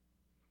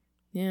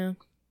yeah,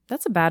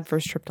 that's a bad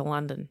first trip to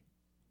London.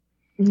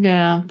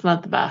 Yeah, it's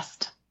not the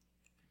best.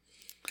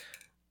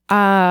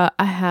 I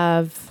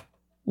have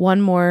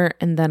one more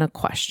and then a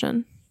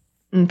question.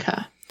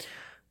 Okay.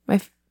 My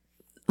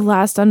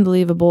last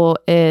unbelievable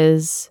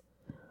is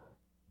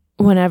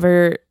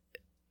whenever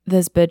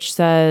this bitch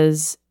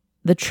says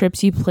the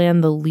trips you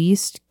plan the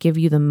least give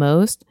you the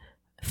most.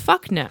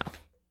 Fuck no.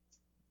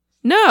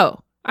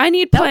 No, I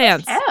need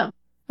plans. That was him.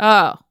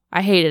 Oh,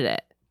 I hated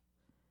it.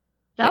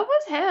 That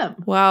was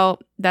him. Well,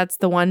 that's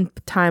the one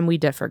time we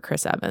differ,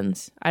 Chris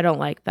Evans. I don't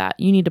like that.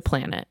 You need to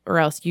plan it, or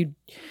else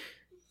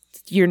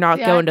you're not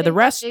going to the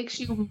rest. It makes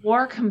you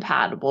more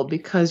compatible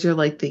because you're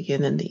like the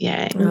yin and the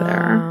yang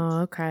there.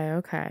 Oh,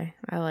 okay.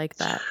 I like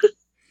that.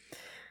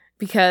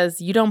 Because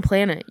you don't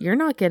plan it. You're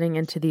not getting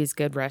into these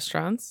good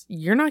restaurants.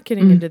 You're not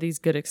getting into these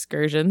good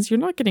excursions. You're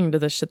not getting into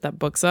the shit that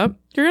books up.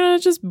 You're going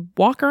to just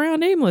walk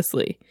around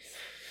aimlessly.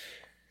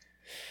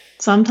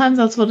 Sometimes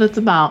that's what it's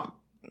about.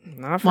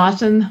 Not for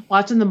watching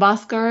the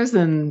buskers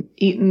and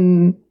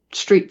eating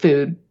street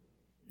food.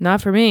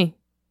 Not for me.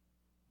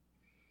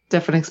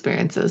 Different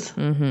experiences.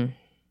 Mm-hmm.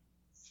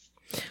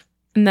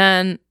 And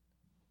then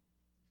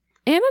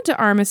Anna de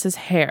Armas's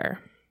hair.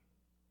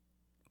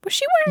 Was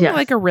she wearing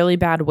like a really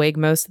bad wig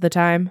most of the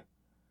time?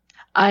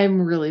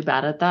 I'm really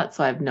bad at that,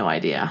 so I have no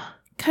idea.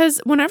 Because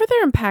whenever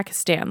they're in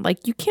Pakistan,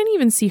 like you can't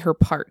even see her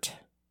part.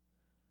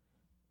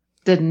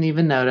 Didn't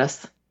even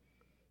notice.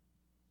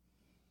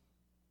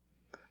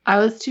 I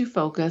was too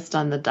focused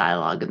on the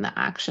dialogue and the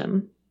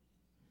action.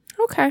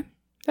 Okay,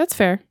 that's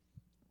fair.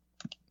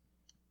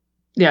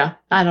 Yeah,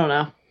 I don't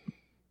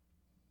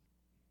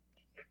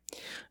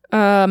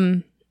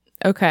know.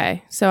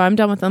 Okay, so I'm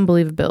done with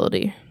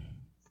unbelievability.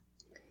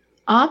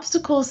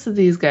 Obstacles to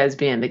these guys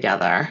being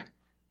together.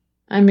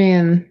 I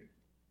mean...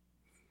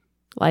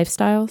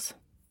 Lifestyles?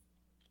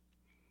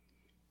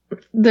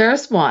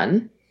 There's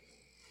one.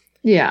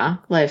 Yeah,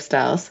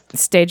 lifestyles.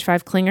 Stage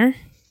 5 clinger?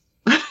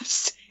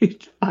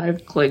 Stage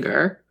 5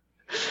 clinger.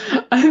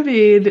 I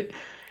mean,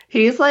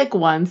 he's like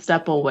one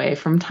step away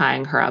from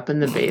tying her up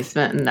in the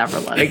basement and never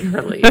letting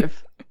her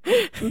leave.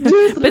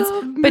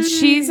 But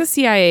she's a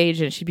CIA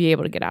agent. She'd be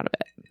able to get out of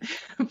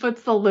it.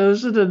 Puts the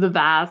lotion in the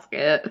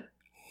basket.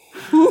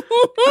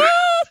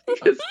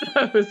 Because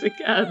that was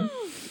again.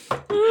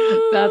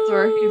 That's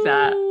where he's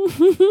at.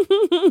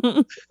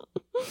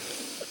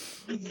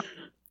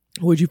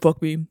 Would you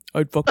fuck me?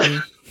 I'd fuck me.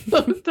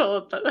 That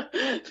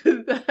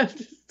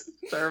just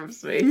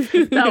disturbs me.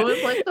 That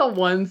was like the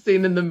one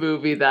scene in the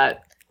movie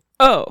that.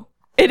 Oh,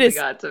 it is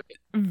got to me.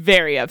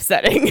 Very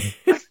upsetting.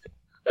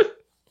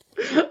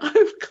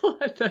 I'm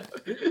glad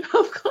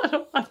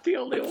I'm not the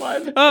only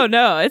one. Oh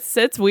no,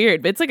 it's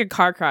weird. It's like a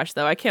car crash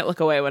though. I can't look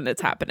away when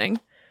it's happening.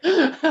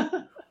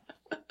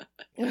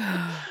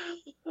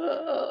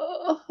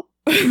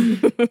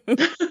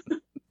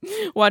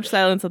 Watch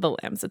Silence of the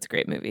Lambs. It's a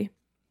great movie.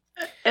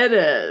 It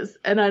is.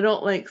 And I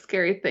don't like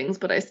scary things,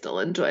 but I still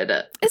enjoyed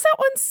it. Is that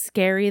one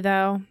scary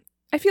though?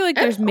 I feel like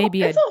there's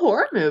maybe it's a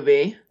horror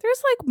movie.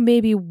 There's like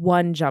maybe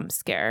one jump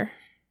scare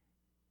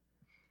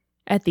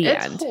at the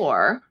end. It's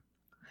horror.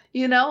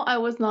 You know, I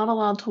was not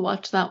allowed to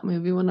watch that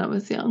movie when I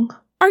was young.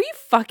 Are you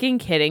fucking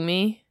kidding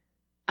me?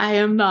 I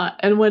am not.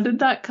 And when did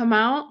that come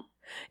out?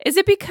 Is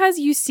it because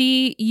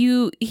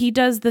he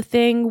does the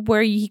thing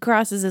where he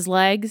crosses his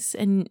legs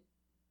and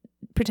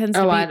pretends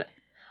to be...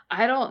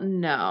 I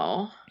don't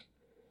know.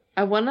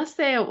 I want to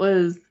say it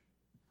was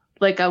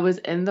like I was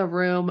in the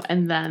room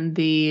and then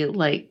the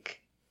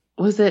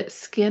was it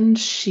skinned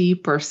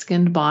sheep or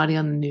skinned body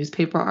on the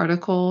newspaper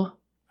article?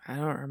 I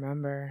don't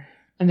remember.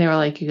 And they were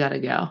like, you gotta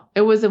go.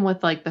 It was in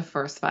with like the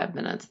first 5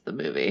 minutes of the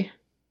movie.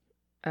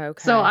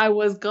 Okay. So I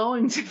was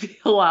going to be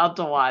allowed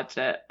to watch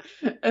it.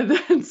 And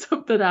then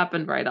something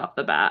happened right off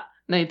the bat.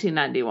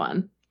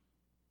 1991.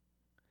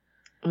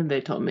 And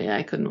they told me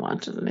I couldn't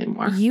watch it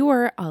anymore. You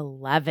were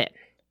 11.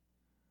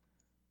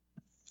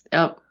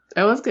 Yep.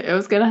 It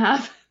was gonna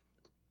happen.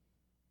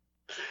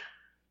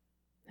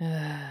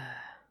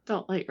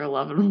 Don't let your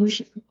 11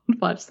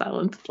 watch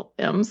Silence of the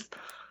Lambs.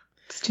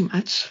 It's too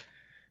much.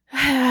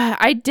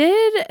 I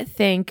did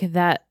think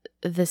that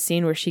the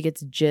scene where she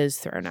gets jizz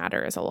thrown at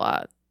her is a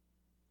lot.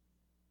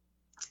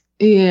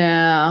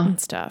 Yeah. And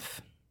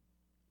stuff.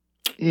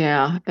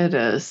 Yeah, it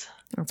is.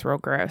 That's real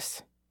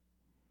gross.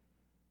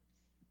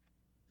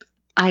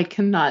 I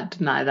cannot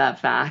deny that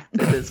fact.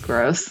 It is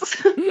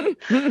gross.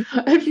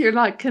 If you're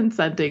not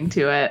consenting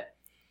to it.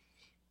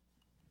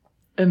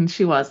 And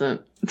she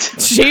wasn't.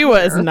 She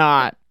was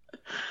not.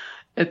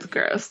 It's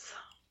gross.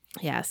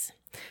 Yes.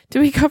 Do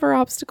we cover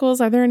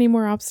obstacles? Are there any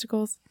more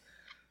obstacles?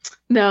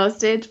 No,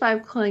 stage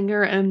 5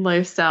 clinger and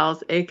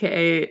lifestyles,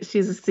 aka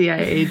she's a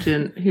CIA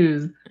agent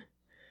who's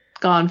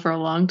gone for a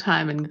long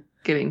time and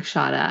getting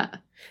shot at.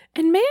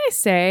 And may I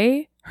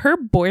say, her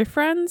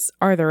boyfriends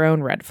are their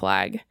own red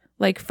flag.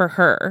 Like, for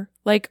her.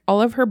 Like,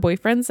 all of her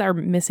boyfriends are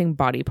missing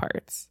body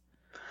parts.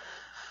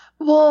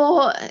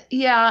 Well,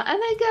 yeah, and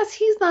I guess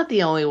he's not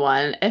the only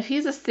one. If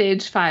he's a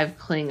stage 5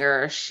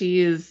 clinger,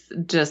 she's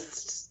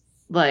just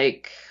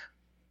like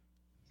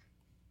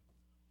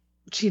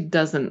she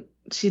does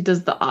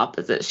the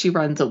opposite. She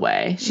runs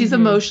away. She's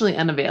emotionally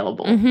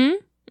unavailable.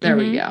 There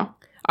we go.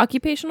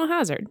 Occupational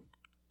hazard.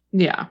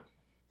 Yeah.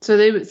 So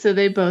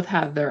they both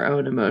have their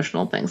own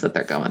emotional things that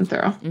they're going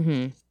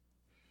through.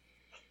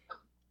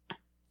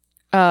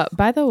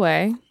 By the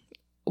way,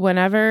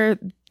 whenever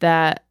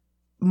that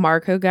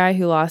Marco guy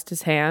who lost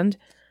his hand,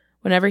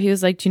 whenever he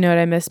was like, "Do you know what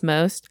I miss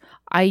most?"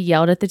 I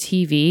yelled at the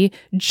TV,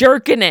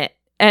 "Jerking it!"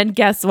 And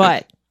guess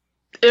what?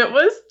 It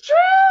was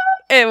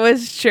true. It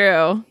was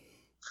true.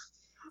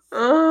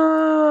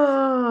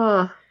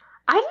 Oh,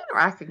 I didn't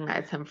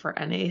recognize him for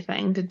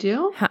anything. Did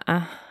you?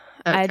 Okay.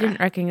 I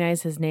didn't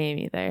recognize his name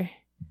either.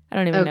 I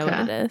don't even know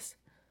what it is.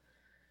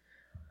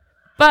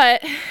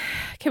 But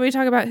can we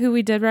talk about who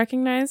we did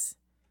recognize?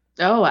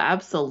 Oh,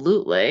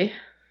 absolutely.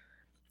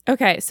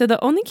 Okay, so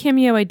the only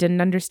cameo I didn't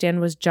understand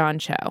was John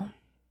Cho.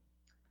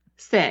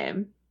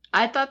 Same.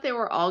 I thought they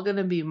were all going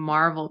to be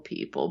Marvel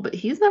people, but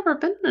he's never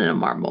been in a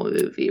Marvel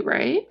movie,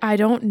 right? I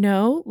don't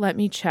know. Let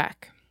me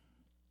check.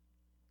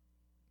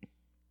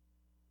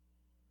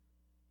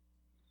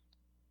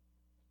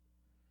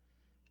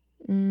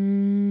 I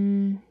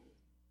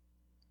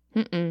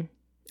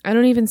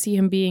don't even see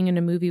him being in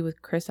a movie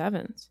with Chris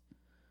Evans.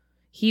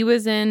 He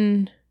was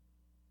in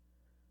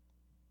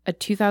a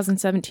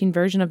 2017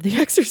 version of The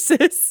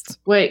Exorcist.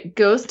 Wait,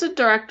 Ghosted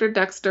director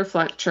Dexter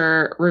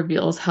Fletcher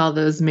reveals how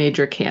those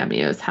major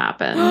cameos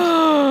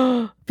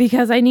happened.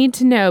 Because I need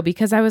to know,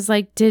 because I was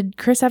like, did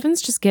Chris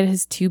Evans just get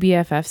his 2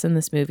 BFFs in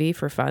this movie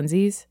for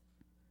funsies?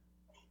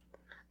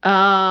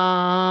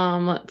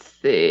 Let's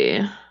see.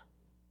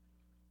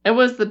 It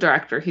was the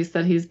director. He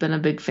said he's been a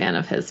big fan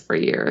of his for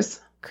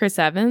years. Chris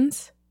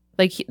Evans?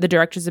 Like, the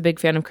director's a big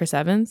fan of Chris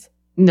Evans?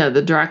 No,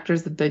 the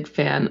director's a big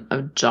fan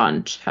of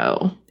John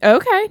Cho.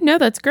 Okay, no,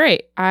 that's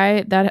great.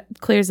 That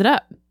clears it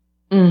up.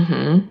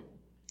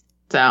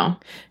 So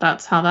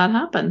that's how that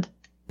happened.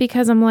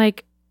 Because I'm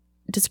like,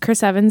 does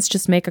Chris Evans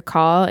just make a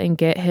call and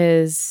get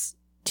his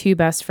 2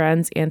 best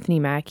friends, Anthony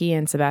Mackie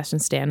and Sebastian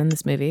Stan, in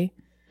this movie?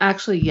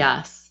 Actually,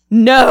 yes.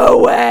 No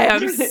way!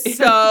 I'm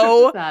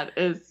so... That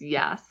is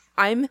yes.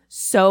 I'm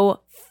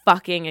so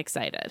fucking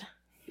excited.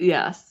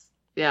 Yes.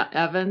 Yeah,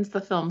 Evans, the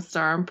film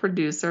star and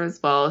producer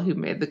as well, who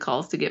made the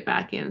calls to get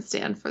Mackie and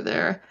Stan for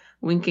their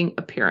winking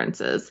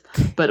appearances.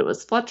 But it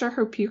was Fletcher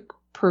who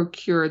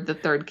procured the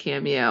 3rd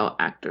cameo,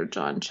 actor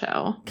John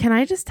Cho. Can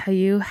I just tell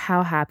you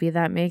how happy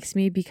that makes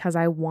me? Because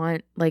I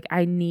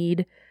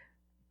need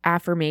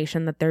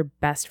affirmation that they're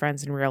best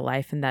friends in real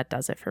life, and that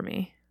does it for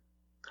me.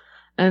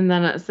 And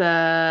then it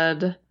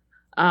said...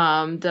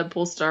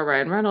 Deadpool star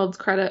Ryan Reynolds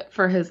credit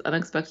for his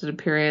unexpected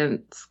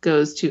appearance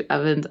goes to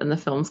Evans and the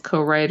film's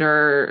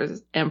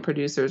co-writers and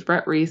producers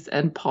Brett Reese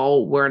and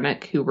Paul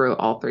Wernick, who wrote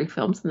all 3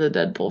 films in the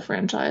Deadpool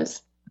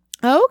franchise.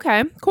 Oh,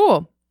 okay,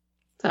 cool.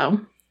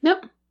 So,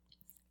 yep.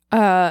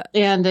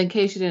 And in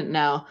case you didn't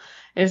know,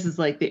 this is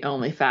like the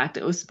only fact.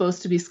 It was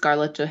supposed to be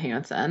Scarlett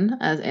Johansson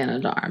as Ana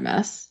de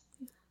Armas.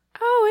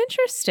 Oh,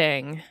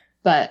 interesting.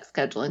 But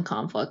scheduling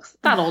conflicts.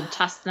 That old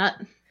chestnut.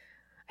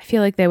 I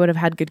feel like they would have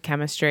had good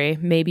chemistry,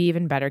 maybe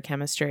even better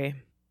chemistry.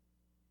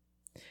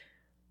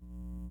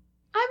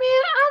 I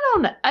mean, I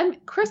don't know.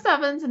 Chris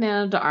Evans and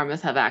Ana de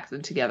Armas have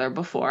acted together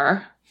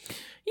before.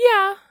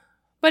 Yeah,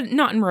 but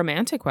not in a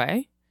romantic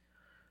way.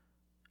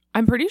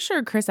 I'm pretty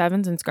sure Chris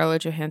Evans and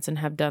Scarlett Johansson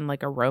have done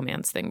like a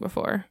romance thing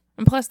before.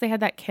 And plus they had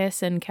that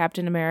kiss in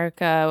Captain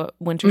America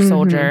Winter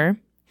Soldier.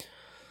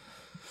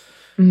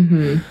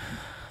 I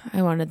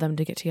wanted them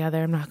to get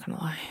together, I'm not going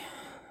to lie.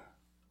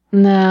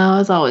 No,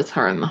 it's always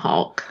her and the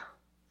Hulk.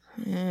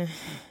 I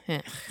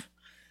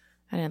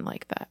didn't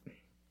like that.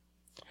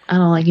 I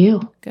don't like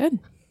you. Good.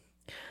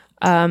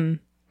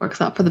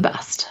 Works out for the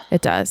best.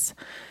 It does.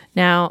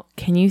 Now,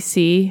 can you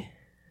see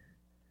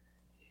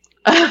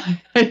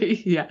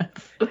yes.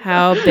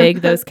 how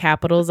big those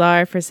capitals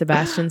are for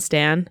Sebastian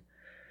Stan?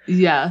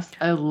 Yes,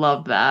 I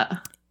love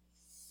that.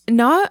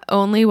 Not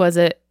only was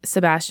it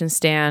Sebastian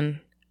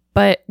Stan,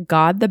 but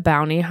God the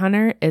Bounty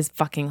Hunter is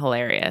fucking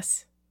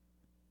hilarious.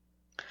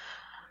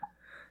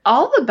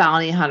 All the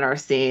bounty hunter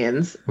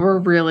scenes were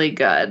really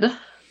good,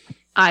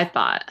 I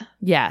thought.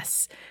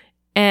 Yes.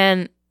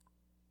 And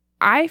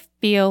I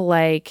feel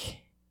like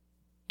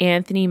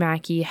Anthony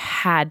Mackie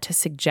had to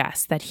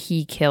suggest that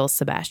he kill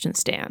Sebastian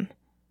Stan.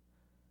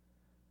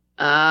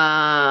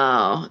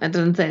 Oh, it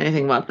doesn't say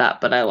anything about that,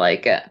 but I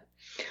like it.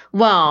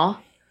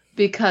 Well,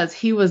 because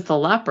he was the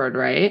leopard,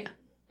 right?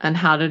 And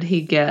how did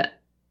he get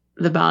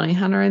the bounty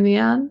hunter in the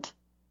end?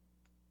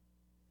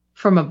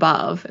 From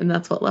above, and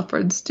that's what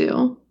leopards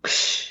do.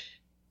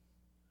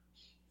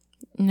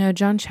 No,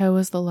 John Cho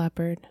was the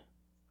leopard.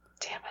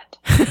 Damn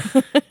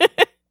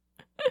it.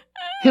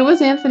 Who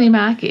was Anthony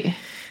Mackie?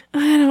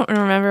 I don't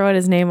remember what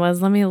his name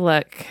was. Let me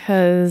look.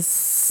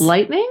 Cause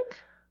Lightning?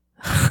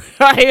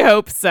 I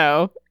hope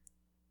so.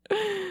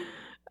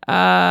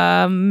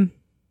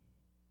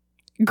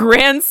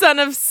 Grandson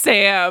of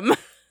Sam.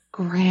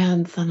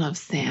 Grandson of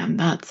Sam.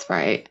 That's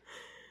right.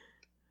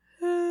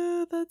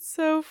 That's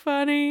so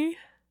funny.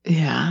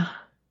 Yeah.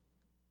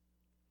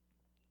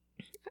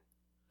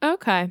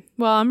 Okay.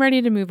 Well, I'm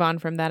ready to move on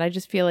from that. I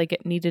just feel like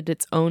it needed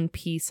its own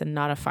piece and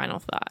not a final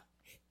thought.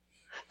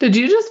 Did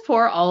you just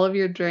pour all of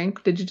your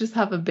drink? Did you just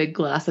have a big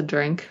glass of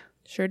drink?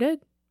 Sure did.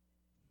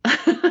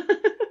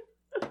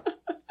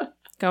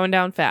 Going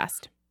down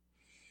fast.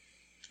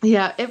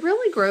 Yeah, it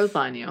really grows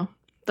on you,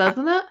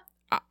 doesn't it?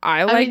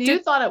 I liked you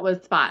it. thought it was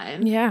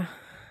fine. Yeah.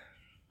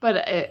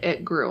 But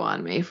it grew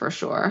on me for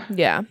sure.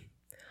 Yeah.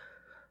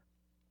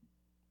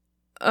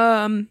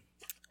 I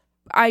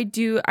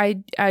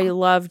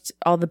loved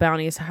all the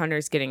bounty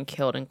hunters getting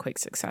killed in quick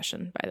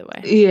succession, by the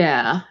way.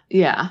 Yeah.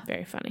 Yeah.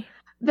 Very funny.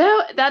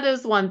 Though that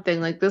is one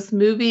thing. Like, this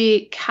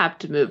movie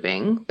kept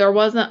moving. There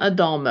wasn't a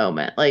dull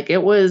moment. Like,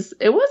 it was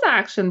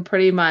action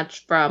pretty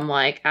much from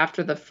like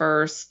after the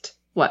first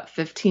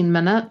 15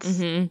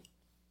 minutes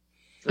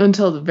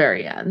until the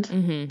very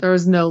end. There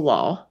was no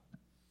lull.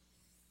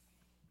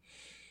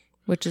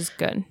 Which is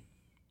good.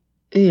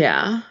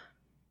 Yeah.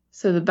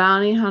 So the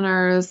bounty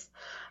hunters,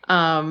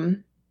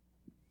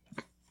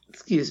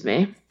 excuse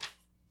me.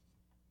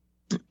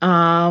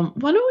 What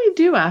do we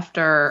do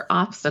after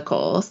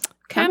obstacles?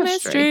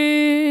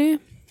 Chemistry.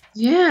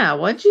 Yeah,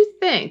 what'd you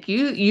think?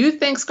 You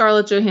think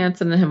Scarlett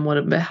Johansson and him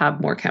would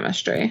have more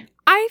chemistry?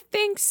 I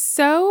think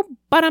so,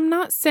 but I'm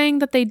not saying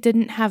that they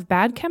didn't have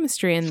bad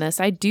chemistry in this.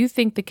 I do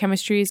think the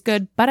chemistry is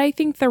good, but I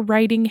think the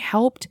writing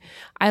helped.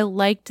 I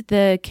liked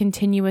the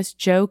continuous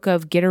joke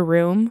of get a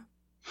room.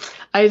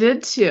 I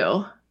did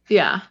too.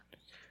 Yeah.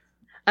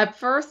 At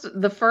first,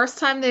 the first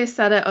time they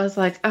said it, I was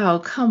like, oh,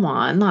 come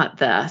on, not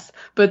this.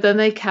 But then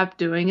they kept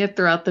doing it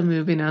throughout the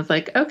movie, and I was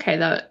like, okay,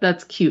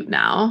 that's cute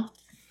now.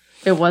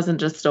 It wasn't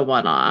just a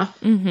one-off.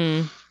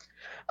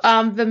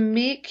 The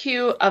meet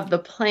cute of the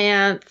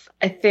plants,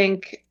 I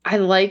think I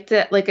liked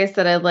it. Like I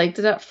said, I liked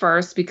it at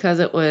first because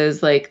it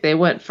was like they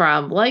went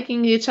from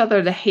liking each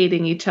other to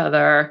hating each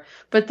other,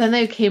 but then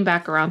they came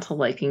back around to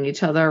liking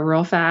each other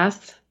real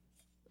fast.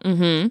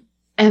 And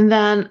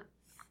then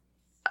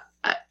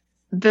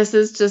this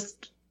is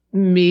just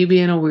me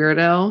being a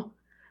weirdo,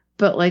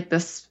 but like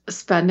this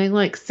spending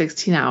like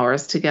 16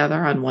 hours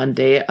together on one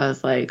date, I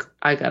was like,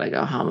 I gotta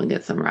go home and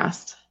get some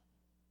rest.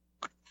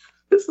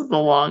 This is a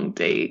long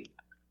date.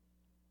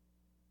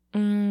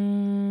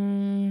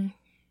 No,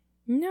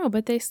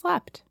 but they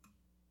slept.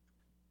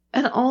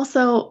 And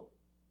also,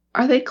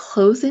 are they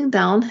closing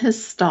down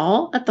his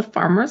stall at the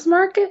farmer's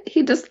market?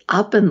 He just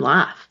up and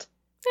left.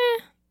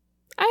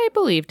 I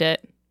believed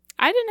it.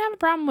 I didn't have a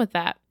problem with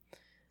that.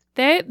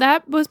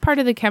 That was part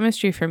of the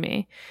chemistry for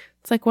me.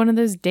 It's like one of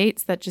those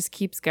dates that just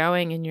keeps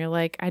going and you're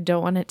like, I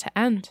don't want it to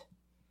end.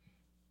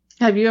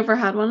 Have you ever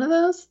had one of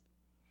those?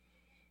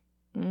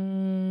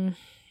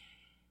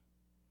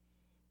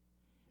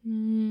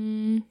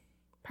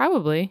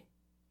 Probably.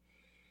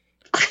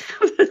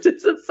 It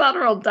doesn't sound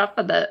real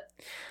definite.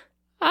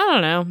 I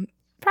don't know.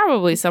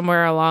 Probably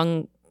somewhere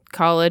along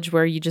college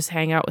where you just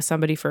hang out with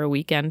somebody for a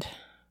weekend.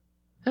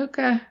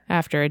 Okay.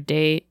 After a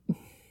date.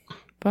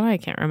 But I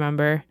can't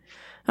remember.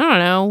 I don't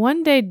know.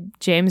 One day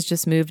James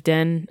just moved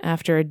in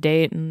after a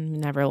date and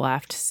never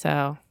left.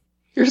 So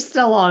you're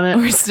still on it.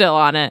 We're still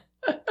on it.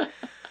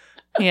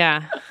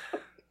 Yeah.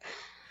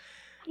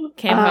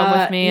 Came home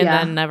with me and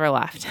then never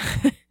left.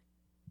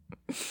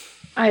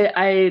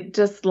 I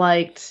did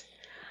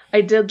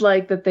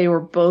like that they were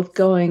both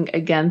going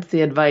against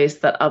the advice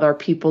that other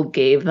people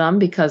gave them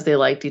because they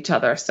liked each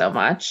other so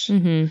much.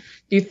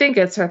 You think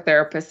it's her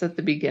therapist at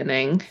the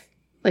beginning,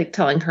 like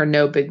telling her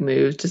no big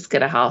moves, just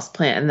get a house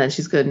plant. And then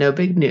she's going, no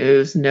big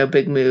moves.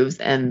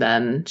 And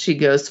then she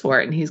goes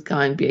for it and he's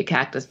going, be a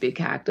cactus.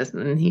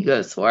 And then he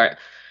goes for it.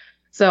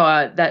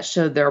 So that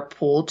showed their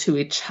pull to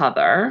each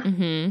other.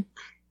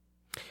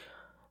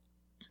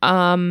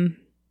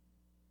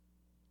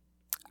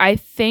 I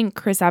think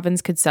Chris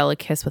Evans could sell a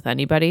kiss with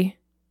anybody.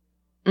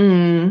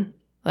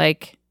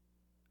 Like,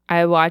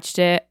 I watched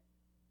it.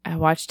 I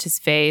watched his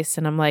face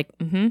and I'm like,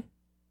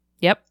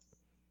 yep.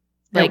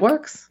 Like, it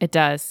works. It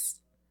does.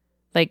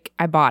 Like,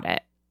 I bought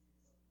it.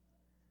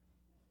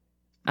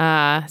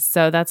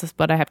 So that's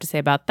what I have to say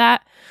about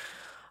that.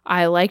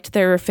 I liked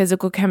their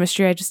physical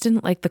chemistry. I just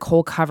didn't like the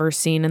cold cover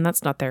scene, and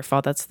that's not their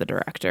fault. That's the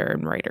director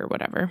and writer,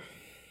 whatever.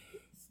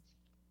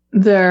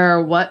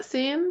 Their what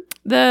scene?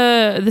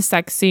 The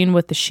sex scene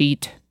with the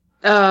sheet.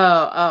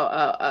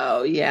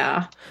 Oh,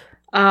 yeah.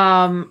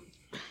 I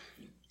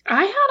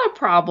had a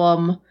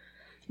problem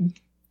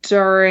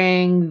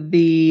during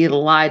the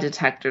lie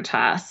detector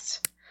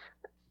test.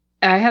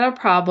 I had a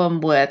problem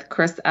with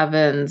Chris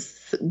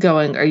Evans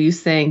going, are you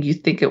saying you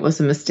think it was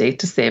a mistake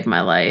to save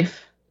my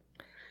life?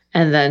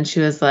 And then she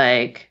was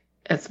like,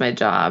 it's my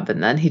job.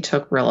 And then he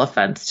took real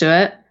offense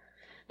to it.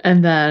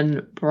 and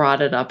then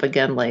brought it up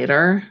again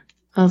later.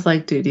 I was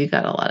like, dude, you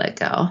gotta let it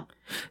go.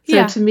 So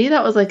Yeah. to me,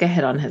 that was like a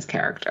hit on his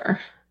character.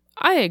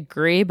 I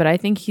agree, but I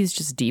think he's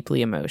just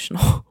deeply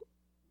emotional.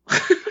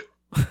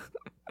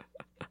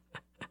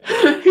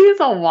 He's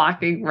a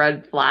walking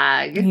red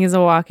flag. He's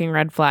a walking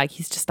red flag.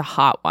 He's just a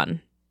hot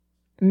one.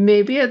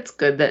 Maybe it's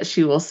good that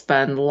she will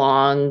spend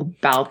long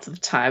bouts of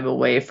time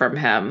away from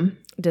him.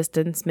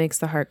 Distance makes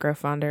the heart grow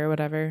fonder or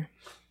whatever.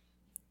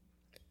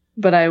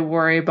 But I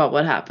worry about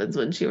what happens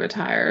when she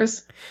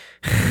retires.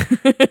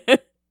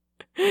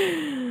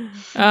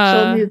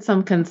 She'll need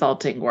some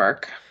consulting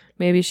work.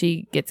 Maybe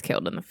she gets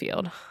killed in the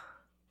field.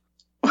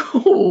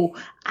 Oh,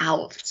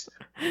 ouch.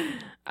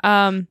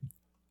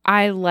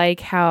 I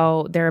like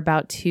how they're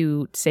about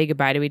to say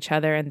goodbye to each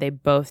other and they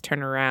both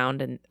turn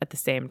around and at the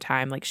same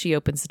time. Like she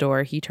opens the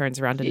door, he turns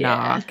around to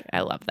knock.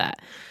 I love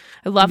that.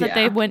 I love that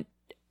they went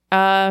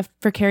for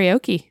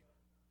karaoke.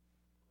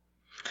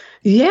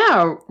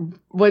 Yeah.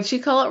 What'd she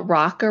call it?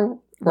 Rock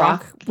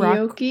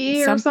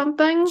karaoke or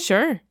something?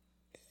 Sure.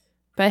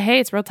 But hey,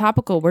 it's real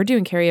topical. We're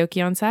doing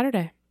karaoke on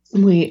Saturday.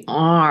 We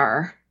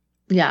are.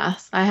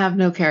 Yes. I have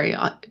no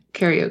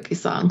karaoke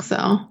song,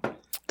 so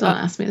don't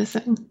ask me to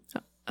sing.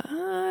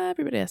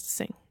 Everybody has to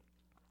sing.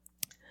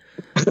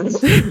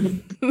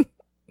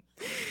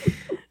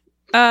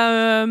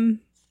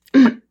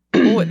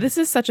 This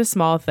is such a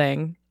small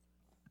thing,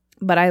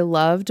 but I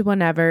loved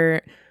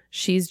whenever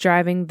she's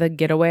driving the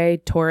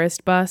getaway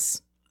tourist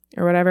bus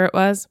or whatever it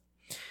was,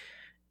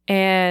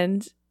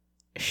 and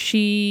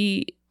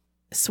she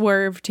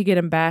swerved to get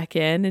him back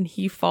in, and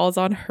he falls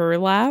on her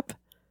lap.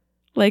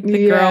 Like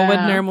the girl would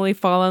normally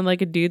fall on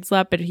like a dude's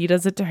lap, but he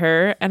does it to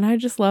her. And I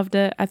just loved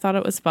it. I thought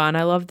it was fun.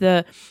 I loved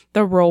the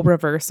role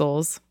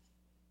reversals.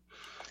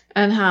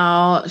 And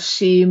how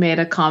she made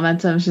a comment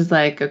to him. She's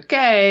like,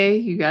 okay,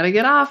 you got to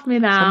get off me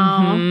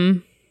now. Mm-hmm.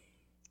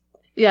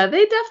 Yeah,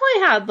 they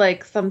definitely had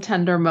like some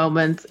tender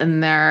moments in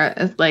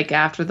there, like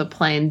after the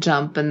plane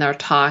jump and they're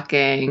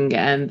talking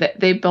and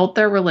they built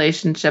their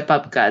relationship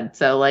up good.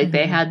 So like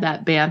they had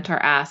that banter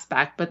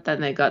aspect, but then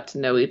they got to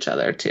know each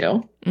other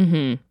too.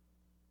 Mm-hmm.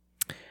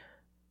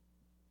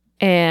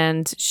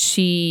 And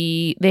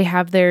they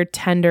have their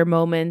tender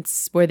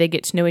moments where they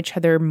get to know each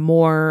other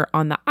more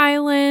on the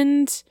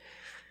island.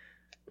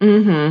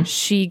 Mm-hmm.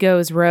 She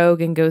goes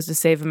rogue and goes to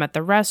save him at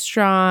the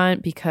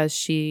restaurant because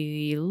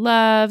she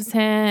loves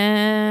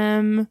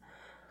him.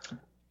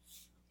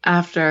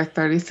 After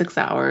 36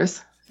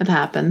 hours, it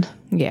happened.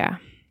 Yeah.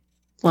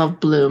 Love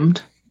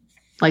bloomed.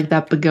 Like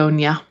that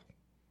begonia.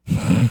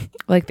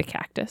 Like the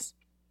cactus.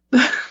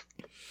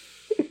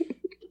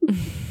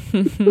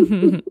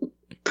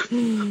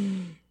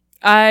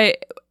 I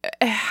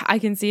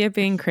can see it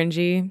being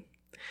cringy,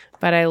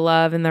 but I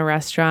love in the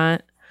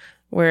restaurant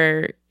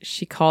where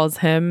she calls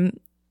him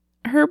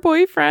her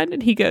boyfriend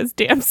and he goes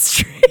damn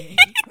straight.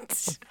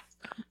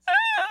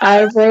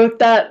 I wrote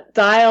that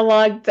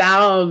dialogue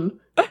down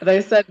and I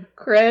said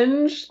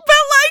cringe. But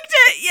liked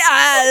it.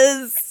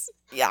 Yes.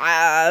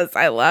 Yes.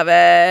 I love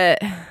it.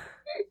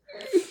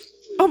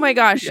 Oh my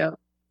gosh. Yep.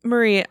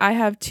 Marie, I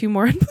have 2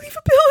 more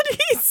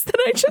unbelievabilities that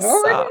I just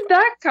saw. Where did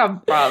that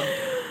come from?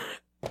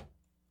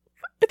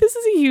 This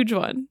is a huge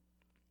one.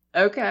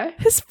 Okay.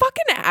 His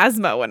fucking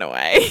asthma went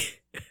away.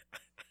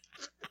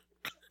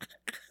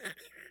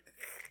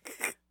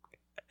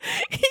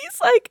 He's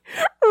like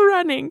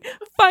running,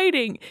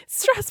 fighting,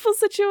 stressful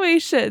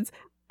situations.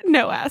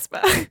 No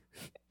asthma.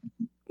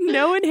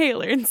 No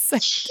inhaler in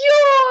sight.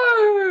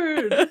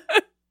 Cured!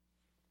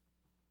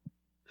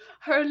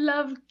 Her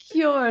love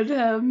cured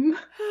him.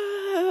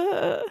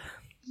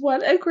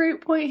 What a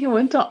great point. He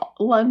went to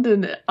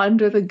London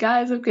under the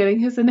guise of getting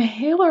his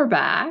inhaler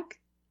back.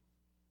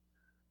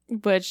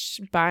 Which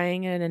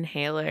buying an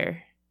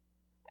inhaler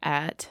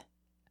at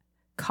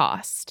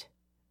cost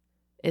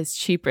is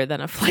cheaper than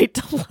a flight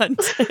to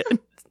London.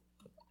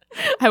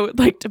 I would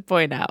like to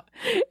point out.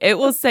 It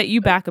will set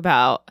you back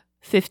about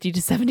 $50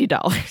 to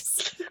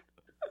 $70.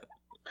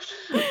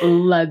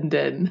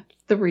 London.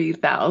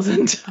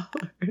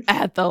 $3,000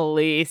 at the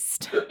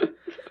least.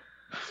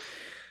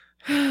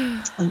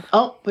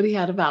 Oh, but he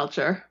had a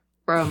voucher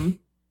from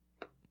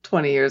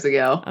 20 years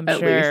ago. I'm at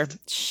sure.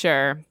 least.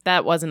 Sure.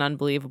 That wasn't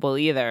unbelievable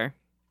either.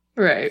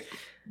 Right.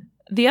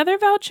 The other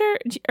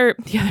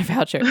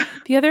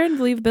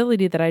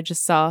unbelievability that I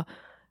just saw.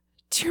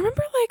 Do you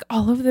remember like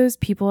all of those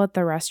people at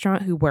the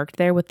restaurant who worked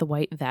there with the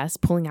white vests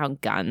pulling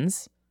out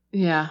guns?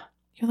 Yeah.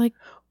 You're like,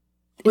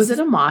 was it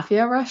a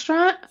mafia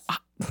restaurant?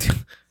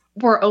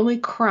 Were only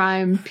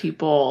crime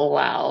people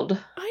allowed?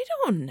 I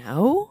don't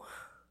know.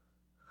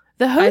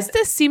 The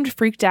hostess seemed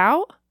freaked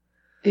out.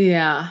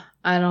 Yeah,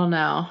 I don't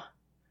know.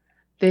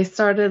 They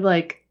started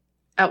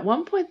at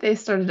one point they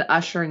started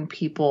ushering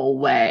people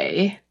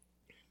away.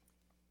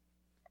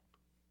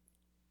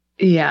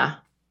 Yeah.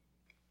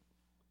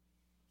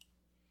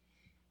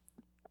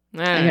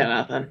 I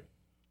got nothing.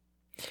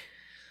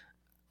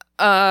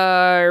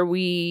 Are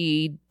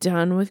we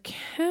done with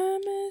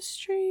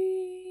chemistry?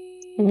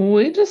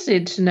 We just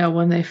need to know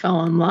when they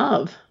fell in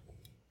love.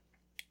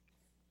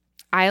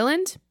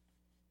 Island?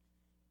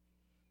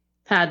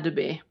 Had to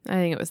be. I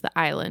think it was the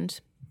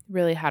island.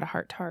 Really had a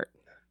heart to heart.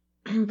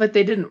 But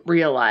they didn't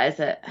realize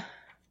it.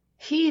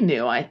 He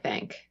knew, I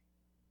think.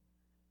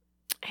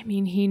 I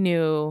mean, he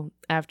knew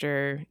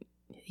after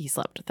he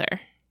slept with her.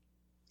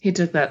 He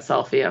took that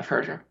selfie of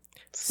her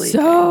sleeping.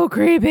 So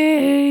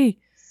creepy.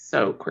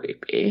 So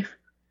creepy.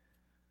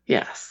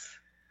 Yes.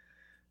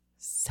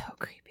 So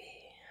creepy.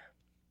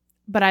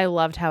 But I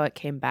loved how it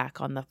came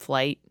back on the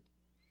flight.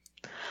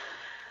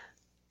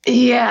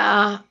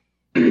 Yeah.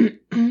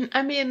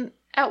 I mean,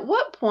 at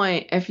what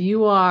point, if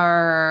you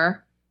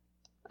are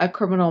a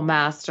criminal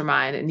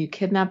mastermind and you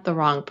kidnap the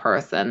wrong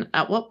person,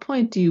 at what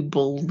point do you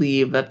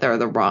believe that they're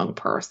the wrong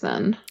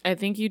person? I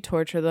think you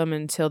torture them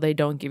until they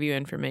don't give you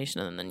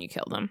information and then you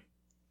kill them.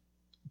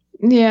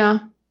 Yeah.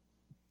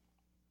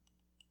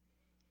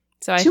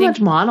 So I Too think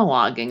much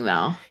monologuing,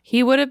 though.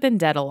 he would have been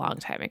dead a long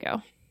time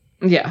ago.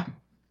 Yeah.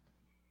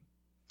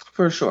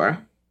 For sure.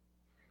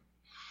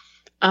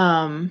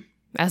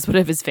 As would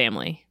have his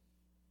family.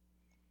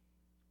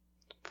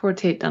 Poor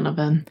Tate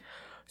Donovan.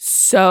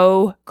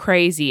 So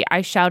crazy.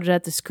 I shouted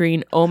at the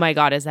screen, "Oh my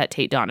God, is that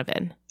Tate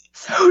Donovan?"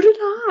 So did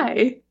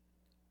I.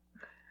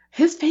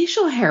 His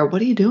facial hair,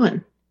 what are you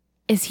doing?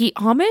 Is he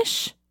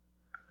Amish?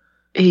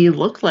 He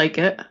looked like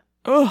it.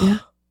 Ugh. Yeah.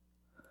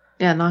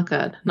 Yeah, not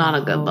good. Not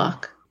a good No.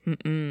 look.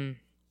 Mm-mm.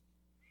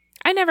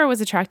 I never was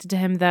attracted to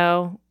him,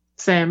 though.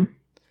 Same.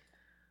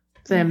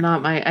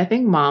 Not my. I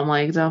think mom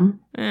liked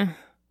him,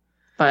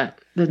 but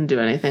didn't do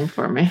anything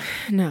for me.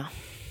 No.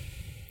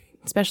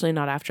 Especially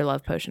not after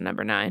Love Potion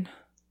number 9.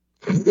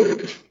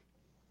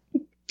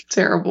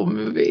 Terrible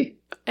movie.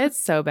 It's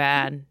so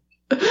bad.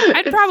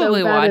 I'd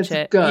probably watch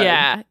it. Good.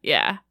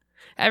 Yeah.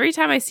 Every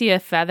time I see a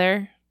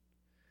feather,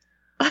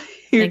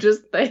 You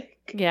just think.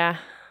 yeah.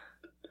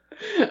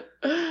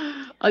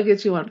 I'll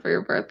get you one for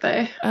your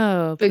birthday.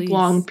 Oh, Big please.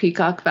 long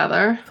peacock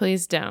feather.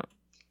 Please don't.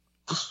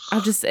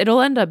 It'll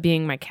end up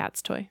being my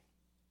cat's toy.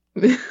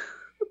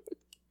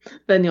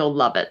 Then you'll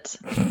love it.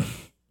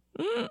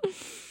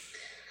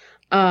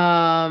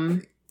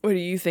 What do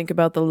you think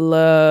about the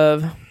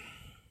love?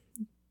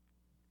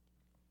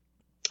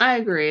 I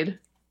agreed.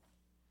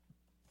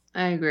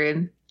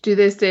 Do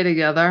they stay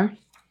together?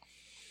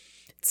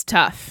 It's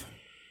tough.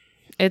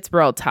 It's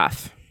real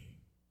tough.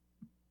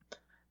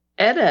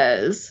 It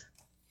is.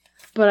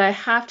 But I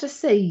have to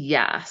say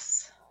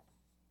yes.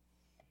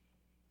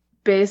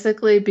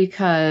 Basically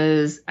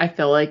because I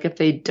feel like if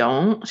they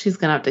don't, she's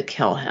going to have to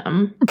kill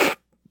him.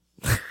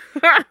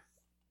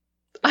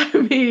 I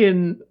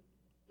mean,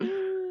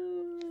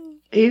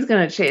 he's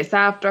going to chase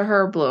after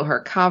her, blow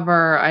her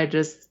cover.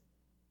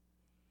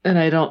 And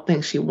I don't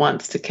think she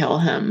wants to kill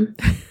him.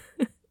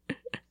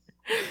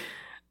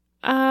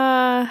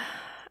 I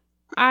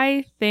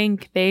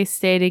think they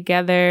stay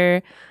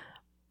together,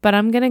 but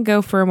I'm going to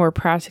go for a more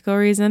practical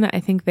reason. I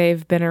think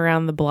they've been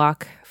around the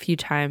block a few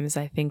times.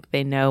 I think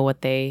they know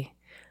what they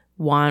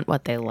want,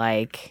 what they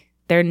like.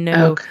 They're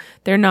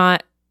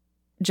not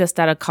just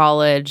out of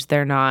college.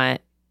 They're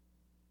not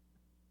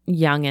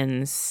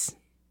youngins.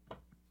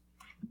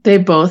 They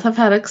both have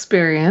had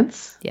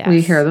experience. Yes.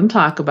 We hear them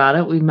talk about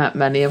it. We met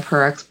many of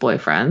her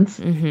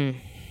ex-boyfriends. Mm-hmm.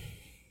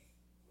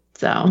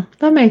 So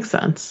that makes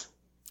sense.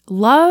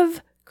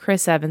 Love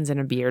Chris Evans in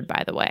a beard,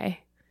 by the way.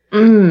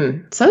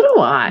 So do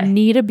I.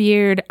 Need a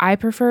beard. I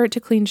prefer it to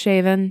clean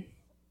shaven.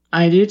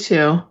 I do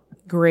too.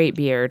 Great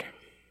beard.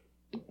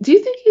 Do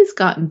you think he's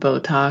gotten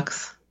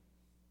Botox?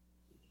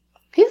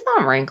 He's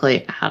not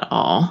wrinkly at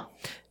all.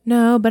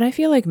 No, but I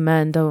feel like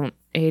men don't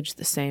age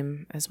the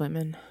same as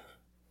women.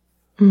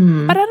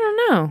 But I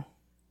don't know.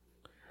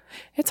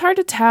 It's hard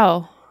to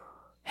tell.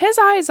 His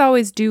eyes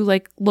always do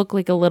look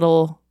like a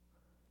little.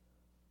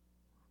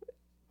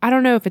 I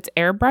don't know if it's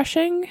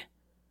airbrushing.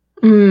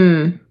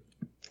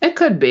 It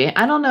could be.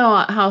 I don't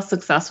know how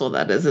successful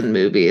that is in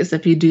movies.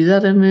 If you do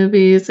that in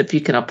movies, if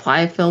you can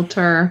apply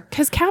filter.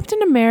 Because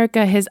Captain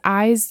America, his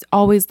eyes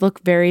always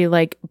look very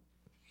like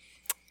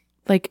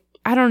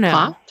I don't know.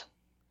 Popped?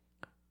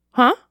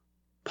 Huh?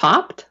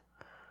 Popped?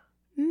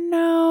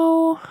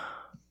 No.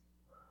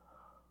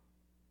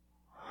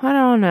 I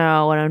don't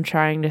know what I'm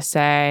trying to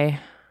say.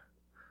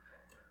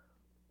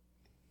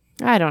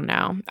 I don't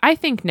know. I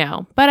think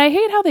no. But I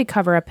hate how they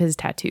cover up his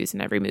tattoos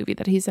in every movie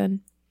that he's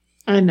in.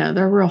 I know.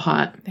 They're real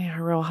hot. They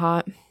are real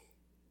hot.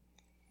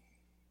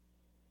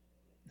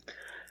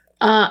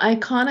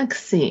 Iconic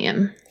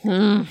scene.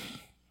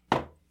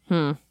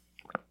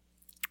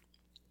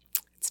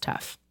 It's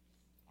tough.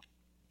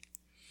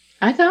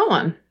 I got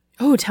one.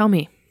 Oh, tell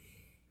me.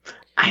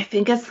 I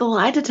think it's the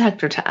lie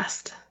detector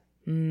test.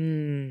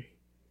 I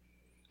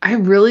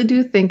really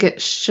do think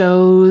it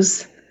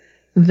shows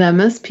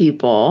them as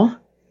people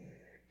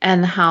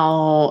and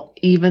how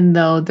even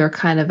though they're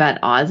kind of at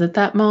odds at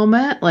that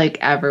moment, like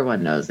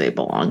everyone knows they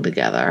belong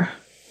together.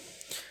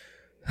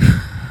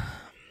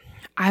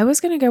 I was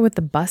going to go with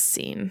the bus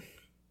scene.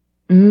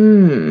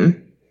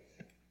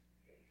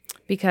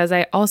 Because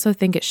I also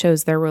think it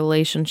shows their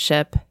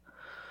relationship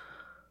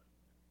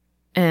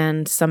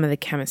and some of the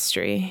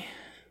chemistry.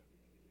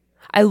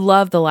 I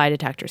love the lie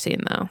detector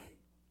scene, though.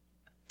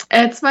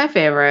 It's my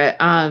favorite.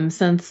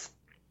 Since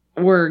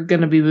we're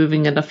gonna be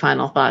moving into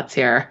final thoughts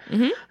here.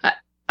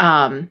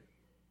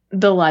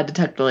 The lie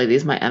detector lady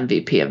is my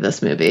MVP of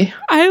this movie.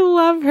 I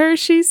love her.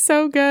 She's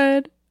so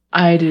good.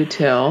 I do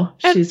too.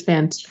 She's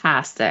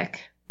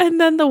fantastic. And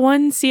then the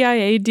one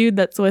CIA dude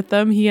that's with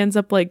them, he ends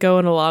up like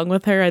going along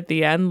with her at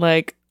the end,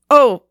 like,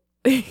 oh,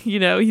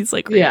 he's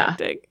like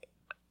reacting.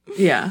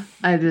 Yeah,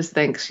 I just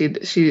think she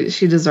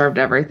deserved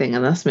everything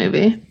in this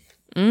movie.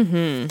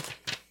 One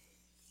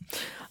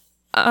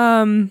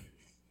of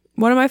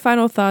my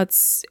final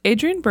thoughts,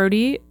 Adrian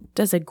Brody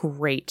does a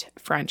great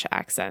French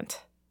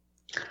accent.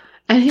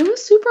 And he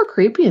was super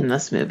creepy in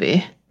this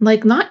movie.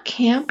 Like, not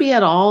campy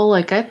at all.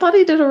 Like, I thought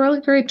he did a really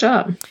great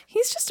job.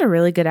 He's just a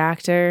really good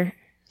actor.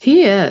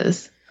 He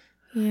is.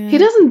 Yeah. He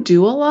doesn't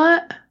do a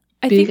lot.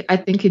 I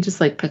think he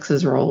just, like, picks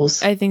his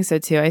roles. I think so,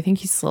 too. I think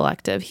he's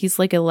selective. He's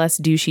like a less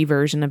douchey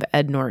version of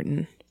Ed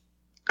Norton.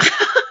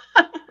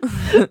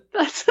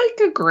 That's, like,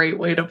 a great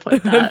way to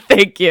put that.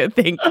 Thank you.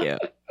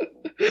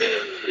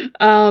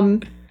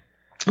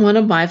 One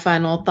of my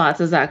final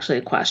thoughts is actually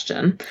a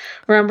question.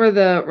 Remember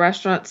the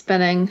restaurant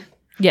spinning?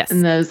 Yes.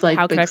 And those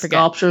like big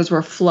sculptures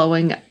were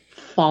falling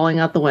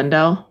out the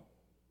window?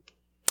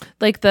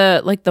 Like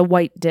the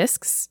white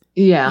discs?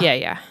 Yeah.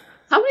 Yeah.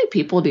 How many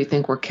people do you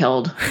think were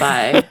killed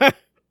by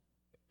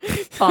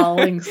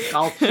falling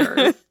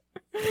sculptures?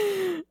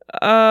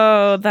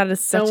 Oh, that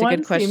is such a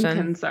good question. No one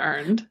seemed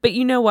concerned. But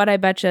you know what? I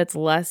bet you it's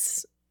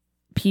less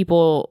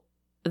people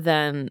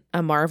than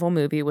a Marvel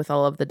movie with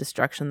all of the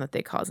destruction that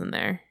they cause in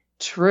there.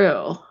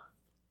 True.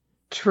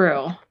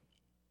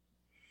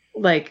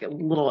 Like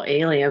little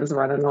aliens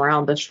running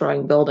around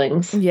destroying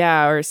buildings.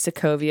 Yeah, or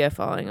Sokovia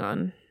falling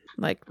on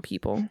like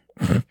people.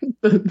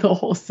 the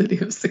whole city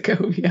of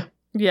Sokovia.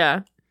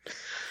 Yeah.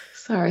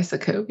 Sorry,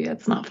 Sokovia.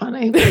 It's not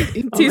funny.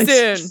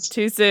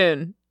 Too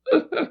soon.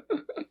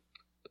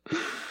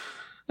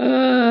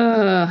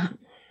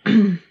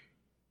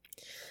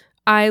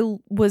 I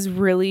was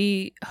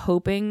really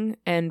hoping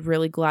and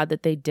really glad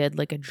that they did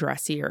like a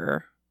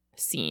dressier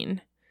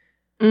scene.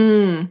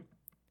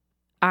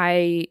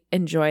 I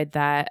enjoyed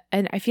that.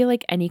 And I feel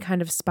like any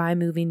kind of spy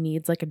movie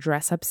needs like a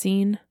dress up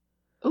scene.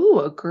 Ooh,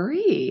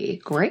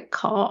 agree. Great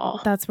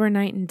call. That's where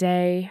Night and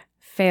Day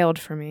failed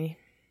for me.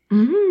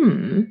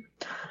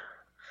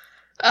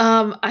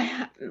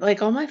 I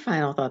like all my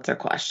final thoughts are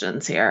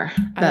questions here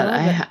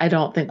that I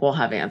don't think we'll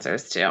have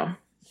answers to.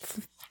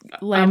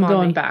 I'm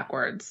going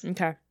backwards.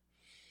 Okay.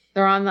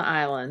 They're on the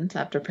island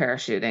after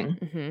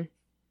parachuting.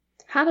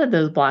 How did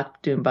those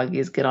black dune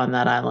buggies get on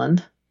that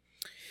island?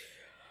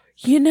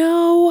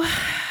 It's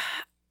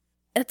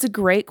a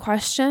great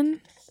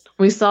question.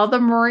 We saw the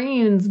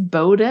Marines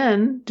boat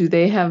in. Do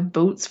they have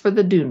boats for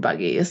the dune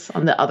buggies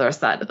on the other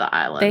side of the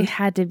island? They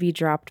had to be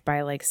dropped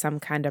by like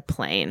some kind of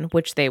plane,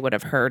 which they would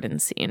have heard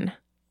and seen.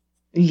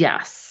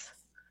 Yes.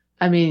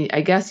 I mean, I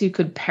guess you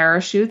could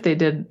parachute. They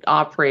did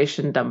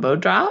Operation Dumbo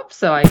Drop,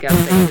 so I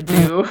guess they could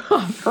do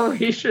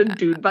Operation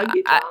Dune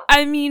Buggy Drop.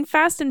 I mean,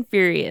 Fast and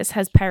Furious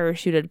has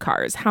parachuted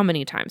cars how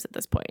many times at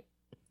this point?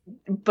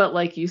 But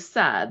like you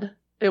said,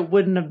 it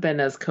wouldn't have been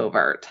as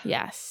covert.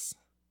 Yes.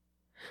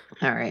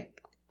 All right.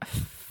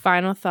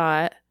 Final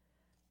thought.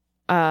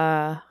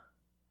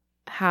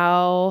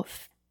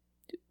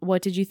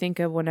 What did you think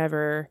of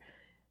whenever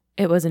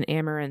it was an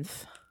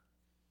Amaranth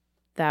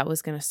that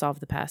was going to solve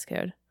the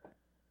passcode?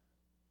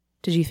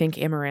 Did you think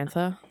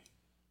Amarantha?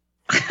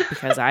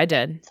 Because I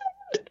did.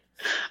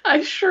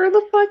 I sure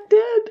the fuck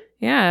did.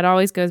 Yeah, it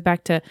always goes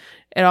back to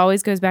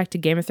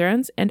Game of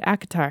Thrones and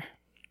ACOTAR.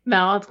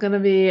 Now it's gonna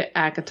be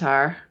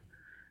ACOTAR.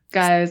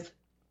 Guys,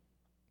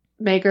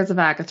 makers of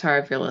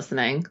ACOTAR, if you're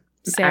listening.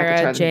 Sarah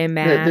ACOTAR, J.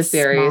 Maas. The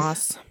series.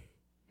 Moss.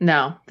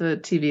 No, the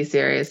TV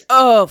series.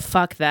 Oh,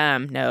 fuck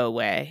them. No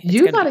way.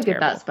 You gotta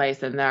get that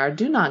spice in there.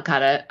 Do not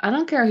cut it. I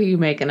don't care who you're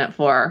making it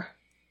for.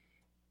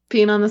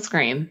 Peeing on the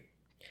screen.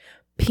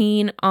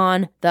 Peen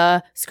on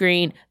the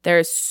screen.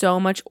 There's so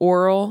much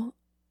oral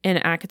in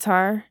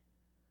ACOTAR,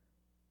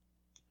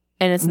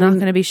 and it's not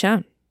going to be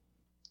shown.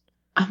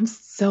 I'm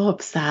so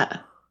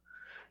upset.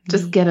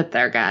 Just get it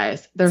there,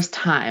 guys. There's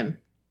time.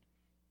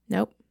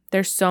 Nope.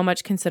 There's so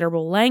much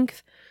considerable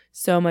length,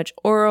 so much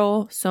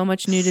oral, so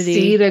much nudity.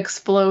 Seed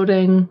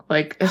exploding.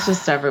 Like, it's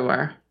just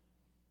everywhere.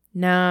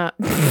 Nah.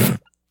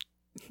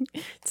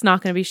 It's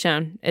not going to be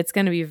shown. It's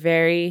going to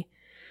be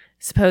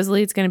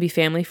supposedly it's going to be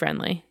family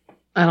friendly.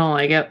 I don't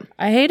like it.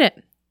 I hate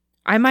it.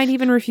 I might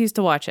even refuse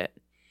to watch it.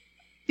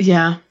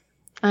 Yeah,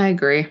 I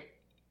agree.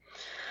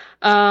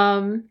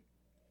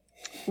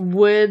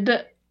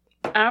 Would,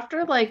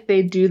 after like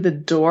they do the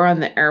door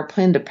on the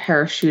airplane to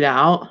parachute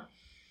out,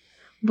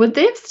 would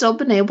they have still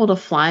been able to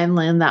fly and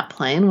land that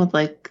plane with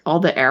like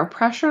all the air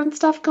pressure and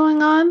stuff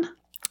going on?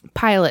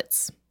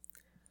 Pilots,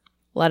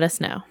 let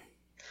us know.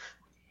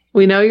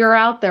 We know you're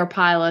out there,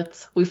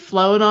 pilots. We've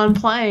flown on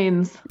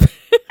planes.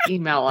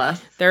 Email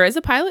us. There is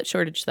a pilot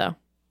shortage, though.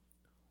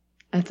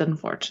 It's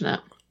unfortunate.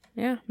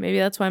 Yeah, maybe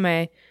that's why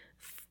my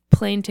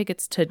plane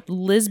tickets to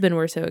Lisbon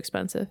were so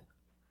expensive.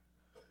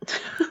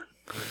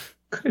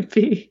 Could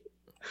be.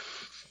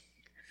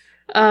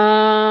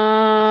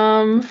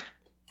 I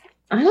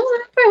don't know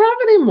if I have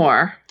any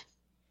more.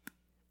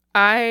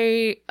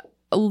 I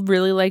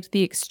really liked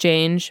the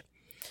exchange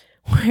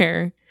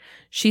where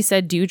she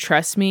said, "Do you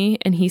trust me?"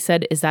 And he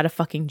said, "Is that a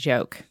fucking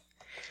joke?"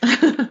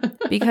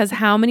 Because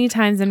how many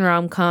times in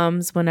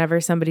rom-coms,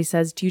 whenever somebody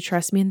says, "Do you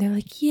trust me?" and they're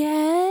like,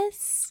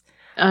 "Yes."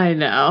 I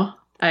know.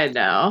 I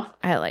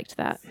liked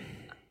that.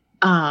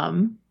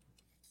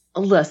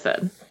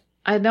 Listen,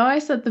 I know I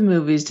said the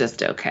movie's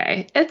just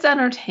okay. It's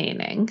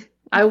entertaining.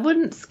 I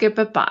wouldn't skip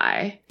it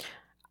by.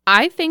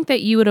 I think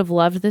that you would have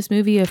loved this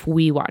movie if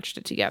we watched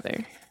it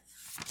together.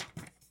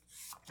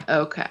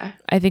 Okay.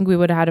 I think we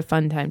would have had a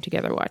fun time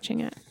together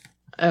watching it.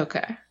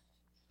 Okay.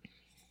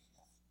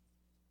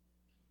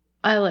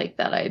 I like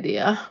that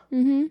idea.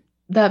 Mm-hmm.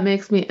 That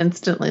makes me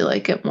instantly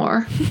like it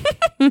more.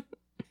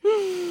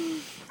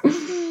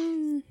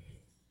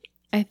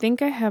 I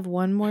think I have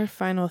one more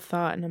final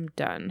thought and I'm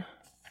done.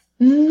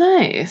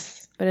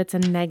 Nice. But it's a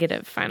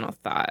negative final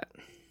thought.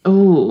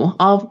 Ooh,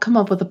 I'll come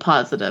up with a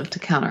positive to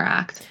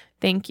counteract.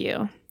 Thank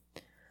you.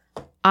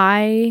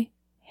 I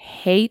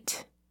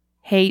hate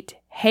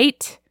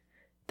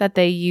that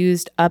they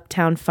used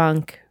Uptown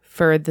Funk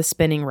for the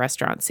spinning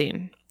restaurant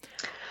scene.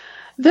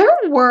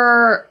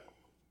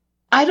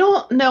 I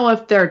don't know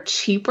if they're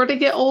cheaper to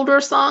get older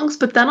songs,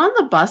 but then on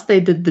the bus they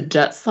did the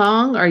Jet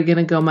song, Are You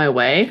Gonna Go My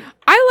Way?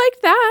 I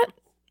like that.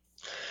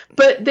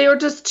 But they were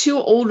just two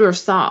older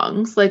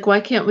songs. Like, why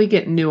can't we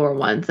get newer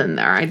ones in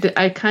there?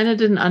 I kind of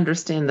didn't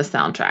understand the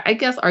soundtrack. I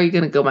guess Are You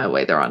Gonna Go My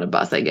Way? They're on a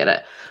bus. I get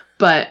it.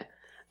 But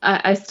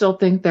I still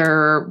think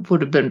there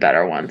would have been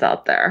better ones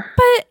out there.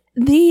 But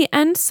the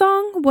end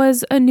song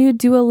was a new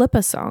Dua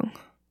Lipa song.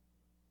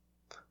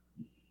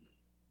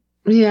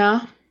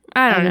 Yeah.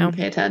 I don't know. Didn't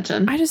pay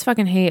attention. I just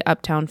fucking hate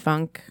Uptown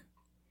Funk.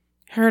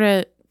 Heard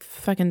it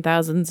fucking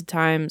thousands of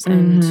times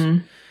and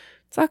it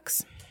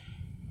sucks.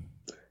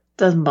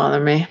 Doesn't bother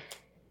me.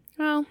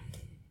 Well,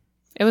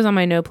 it was on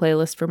my no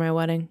playlist for my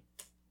wedding.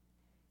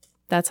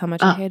 That's how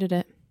much I hated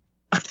it.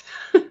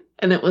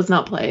 And it was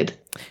not played.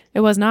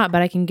 It was not,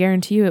 but I can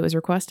guarantee you it was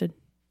requested.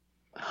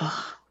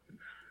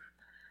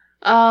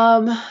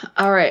 All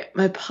right.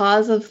 My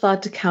positive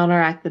thought to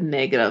counteract the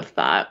negative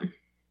thought.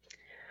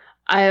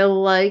 I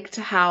liked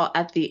how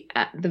at the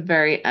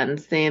very end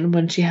scene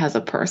when she has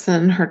a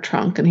person in her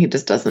trunk and he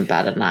just doesn't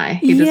bat an eye.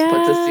 He just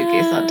puts a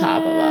suitcase on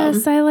top of him.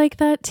 Yes, I like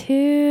that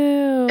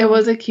too. It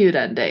was a cute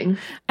ending.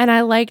 And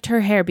I liked her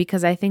hair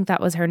because I think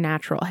that was her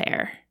natural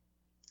hair.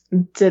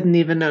 Didn't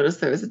even notice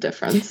there was a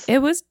difference. It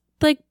was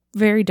like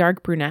very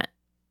dark brunette.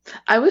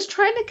 I was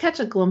trying to catch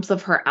a glimpse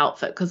of her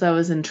outfit because I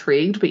was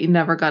intrigued, but you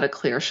never got a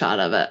clear shot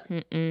of it.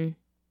 Mm-mm.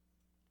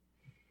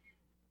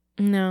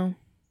 No.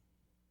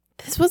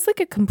 This was like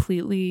a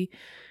complete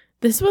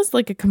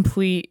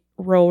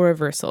role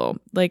reversal.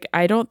 Like,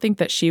 I don't think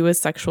that she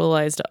was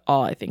sexualized at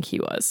all. I think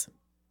he was.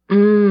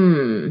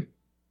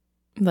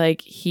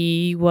 Like,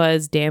 he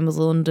was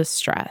damsel in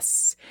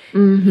distress.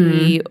 Mm-hmm.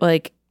 He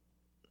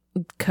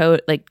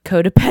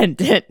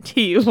codependent.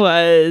 He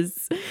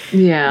was,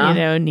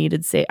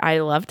 needed say. I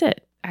loved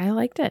it. I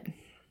liked it.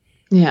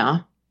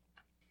 Yeah.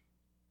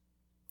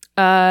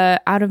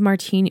 Out of 5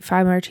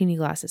 martini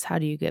glasses, how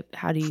do you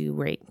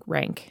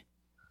rank?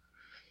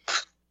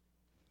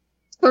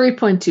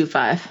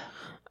 3.25.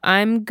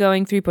 I'm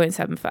going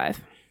 3.75.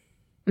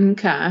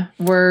 Okay.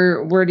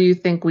 Where do you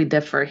think we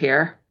differ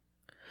here?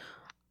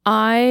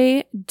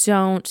 I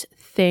don't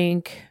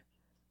think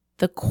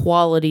the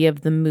quality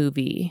of the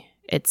movie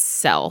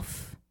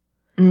itself,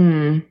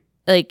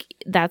 like,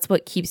 that's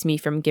what keeps me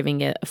from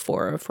giving it a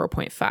 4 or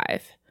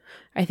 4.5.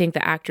 I think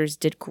the actors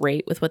did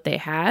great with what they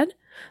had.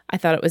 I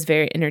thought it was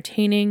very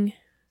entertaining,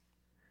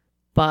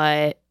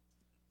 but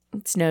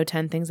it's no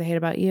 10 Things I Hate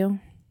About You.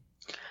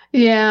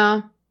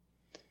 Yeah.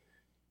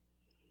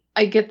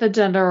 I get the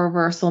gender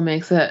reversal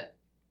makes it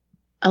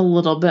a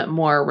little bit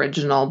more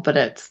original, but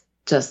it's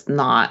just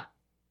not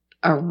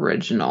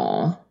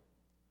original.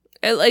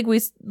 Like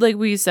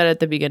we said at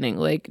the beginning,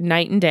 like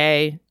night and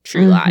day,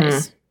 true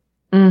lies.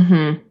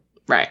 Mm-hmm.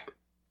 Right.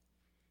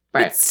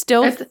 It's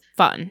still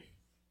fun.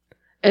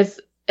 It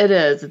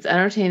is. It's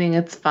entertaining.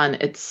 It's fun.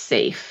 It's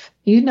safe.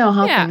 You know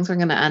how things are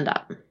going to end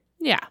up.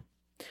 Yeah.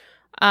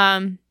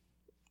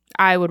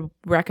 I would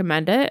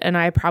recommend it, and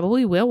I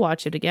probably will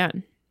watch it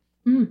again.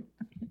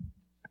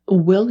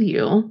 Will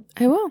you?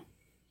 I will.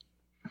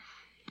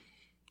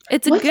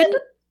 It's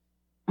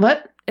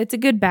a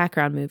good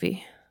background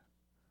movie.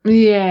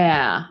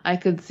 Yeah, I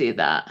could see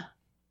that.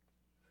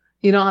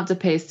 You don't have to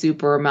pay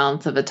super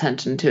amounts of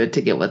attention to it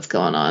to get what's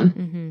going on.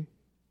 Mm-hmm.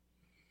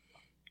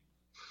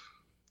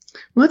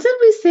 What did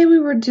we say we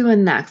were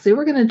doing next? We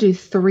were going to do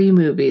 3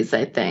 movies,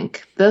 I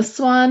think. This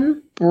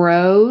one,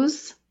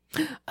 Bros.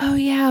 Oh,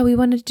 yeah, we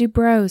wanted to do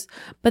Bros.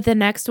 But the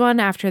next one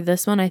after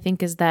this one, I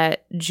think, is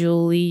that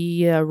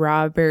Julia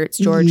Roberts,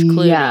 George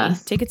Clooney.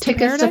 Yes. Tickets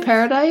to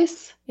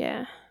Paradise?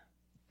 Yeah.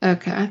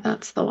 Okay,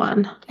 that's the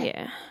one.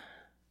 Yeah.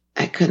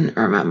 I couldn't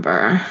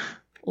remember.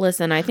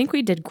 Listen, I think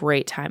we did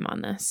great time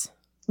on this.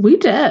 We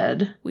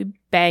did. We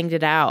banged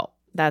it out.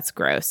 That's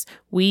gross.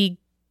 We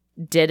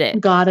did it.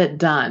 Got it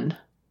done.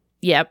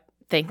 Yep.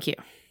 Thank you.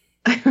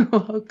 You're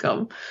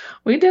welcome.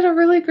 We did a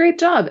really great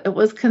job. It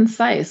was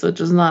concise,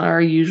 which is not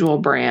our usual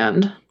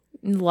brand.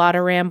 A lot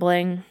of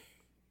rambling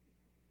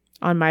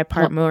on my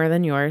part, more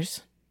than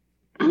yours.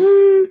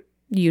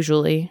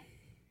 Usually.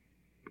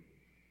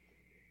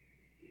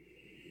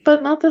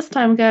 But not this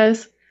time,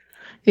 guys.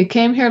 You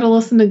came here to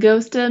listen to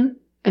Ghosted,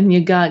 and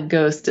you got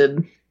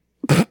ghosted.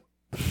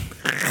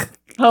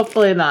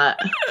 Hopefully not.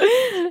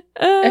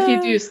 If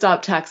you do,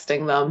 stop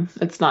texting them.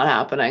 It's not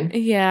happening.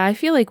 Yeah, I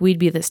feel like we'd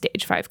be the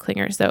stage 5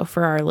 clingers, though,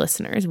 for our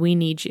listeners. We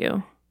need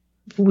you.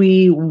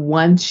 We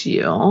want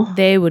you.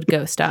 They would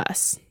ghost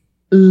us.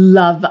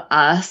 Love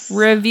us.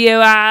 Review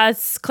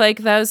us. Click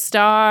those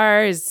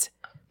stars.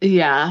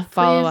 Yeah.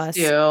 Follow us.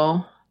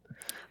 Do.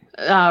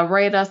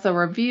 Write us a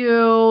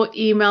review.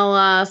 Email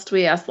us.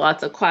 We ask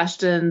lots of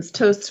questions.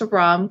 Toast to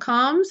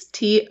Romcoms.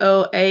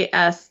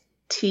 TOASTTOROMCOMS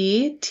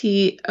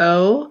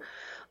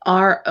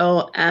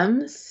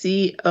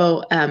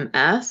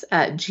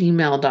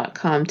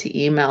 @gmail.com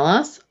to email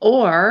us,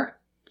 or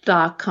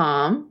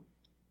 .com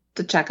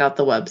to check out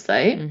the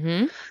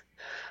website.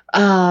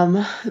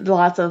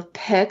 Lots of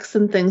pics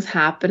and things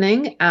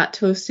happening at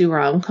Toasty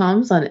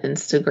Romcoms on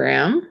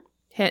Instagram.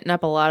 Hitting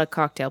up a lot of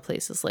cocktail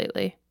places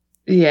lately.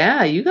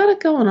 Yeah, you got it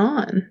going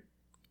on.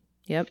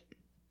 Yep.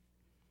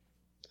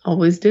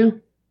 Always do.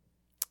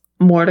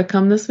 More to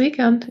come this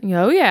weekend.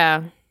 Oh,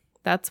 yeah.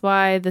 That's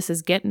why this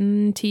is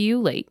getting to you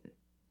late.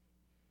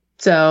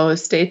 So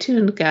stay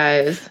tuned,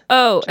 guys.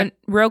 Oh, and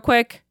real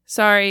quick,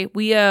 sorry,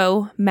 we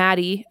owe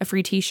Maddie a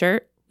free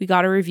t-shirt. We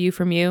got a review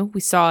from you.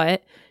 We saw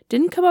it.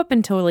 Didn't come up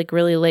until like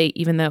really late,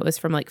 even though it was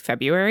from like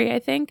February, I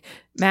think.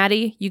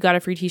 Maddie, you got a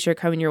free t-shirt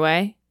coming your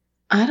way.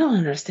 I don't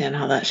understand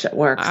how that shit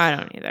works. I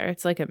don't either.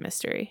 It's like a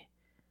mystery.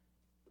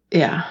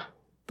 Yeah.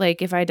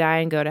 Like if I die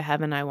and go to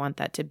heaven, I want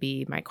that to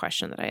be my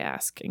question that I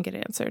ask and get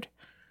answered.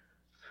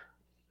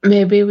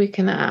 Maybe we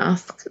can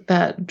ask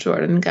that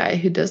Jordan guy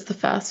who does the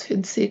fast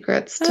food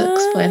secrets to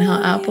explain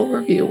how Apple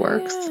Review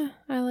works.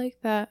 I like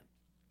that.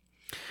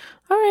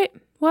 All right.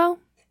 Well,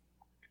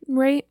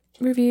 rate,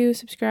 review,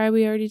 subscribe.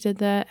 We already did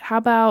that. How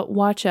about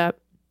watch up?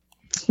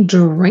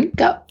 Drink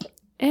up.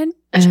 And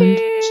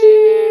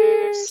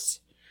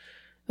cheers.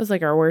 It was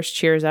like our worst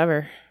cheers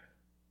ever.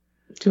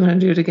 Do you want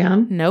to do it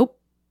again? Nope.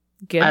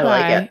 Goodbye. I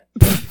like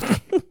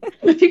it.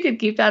 If you could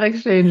keep that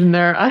exchange in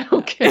there, I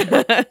don't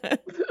care.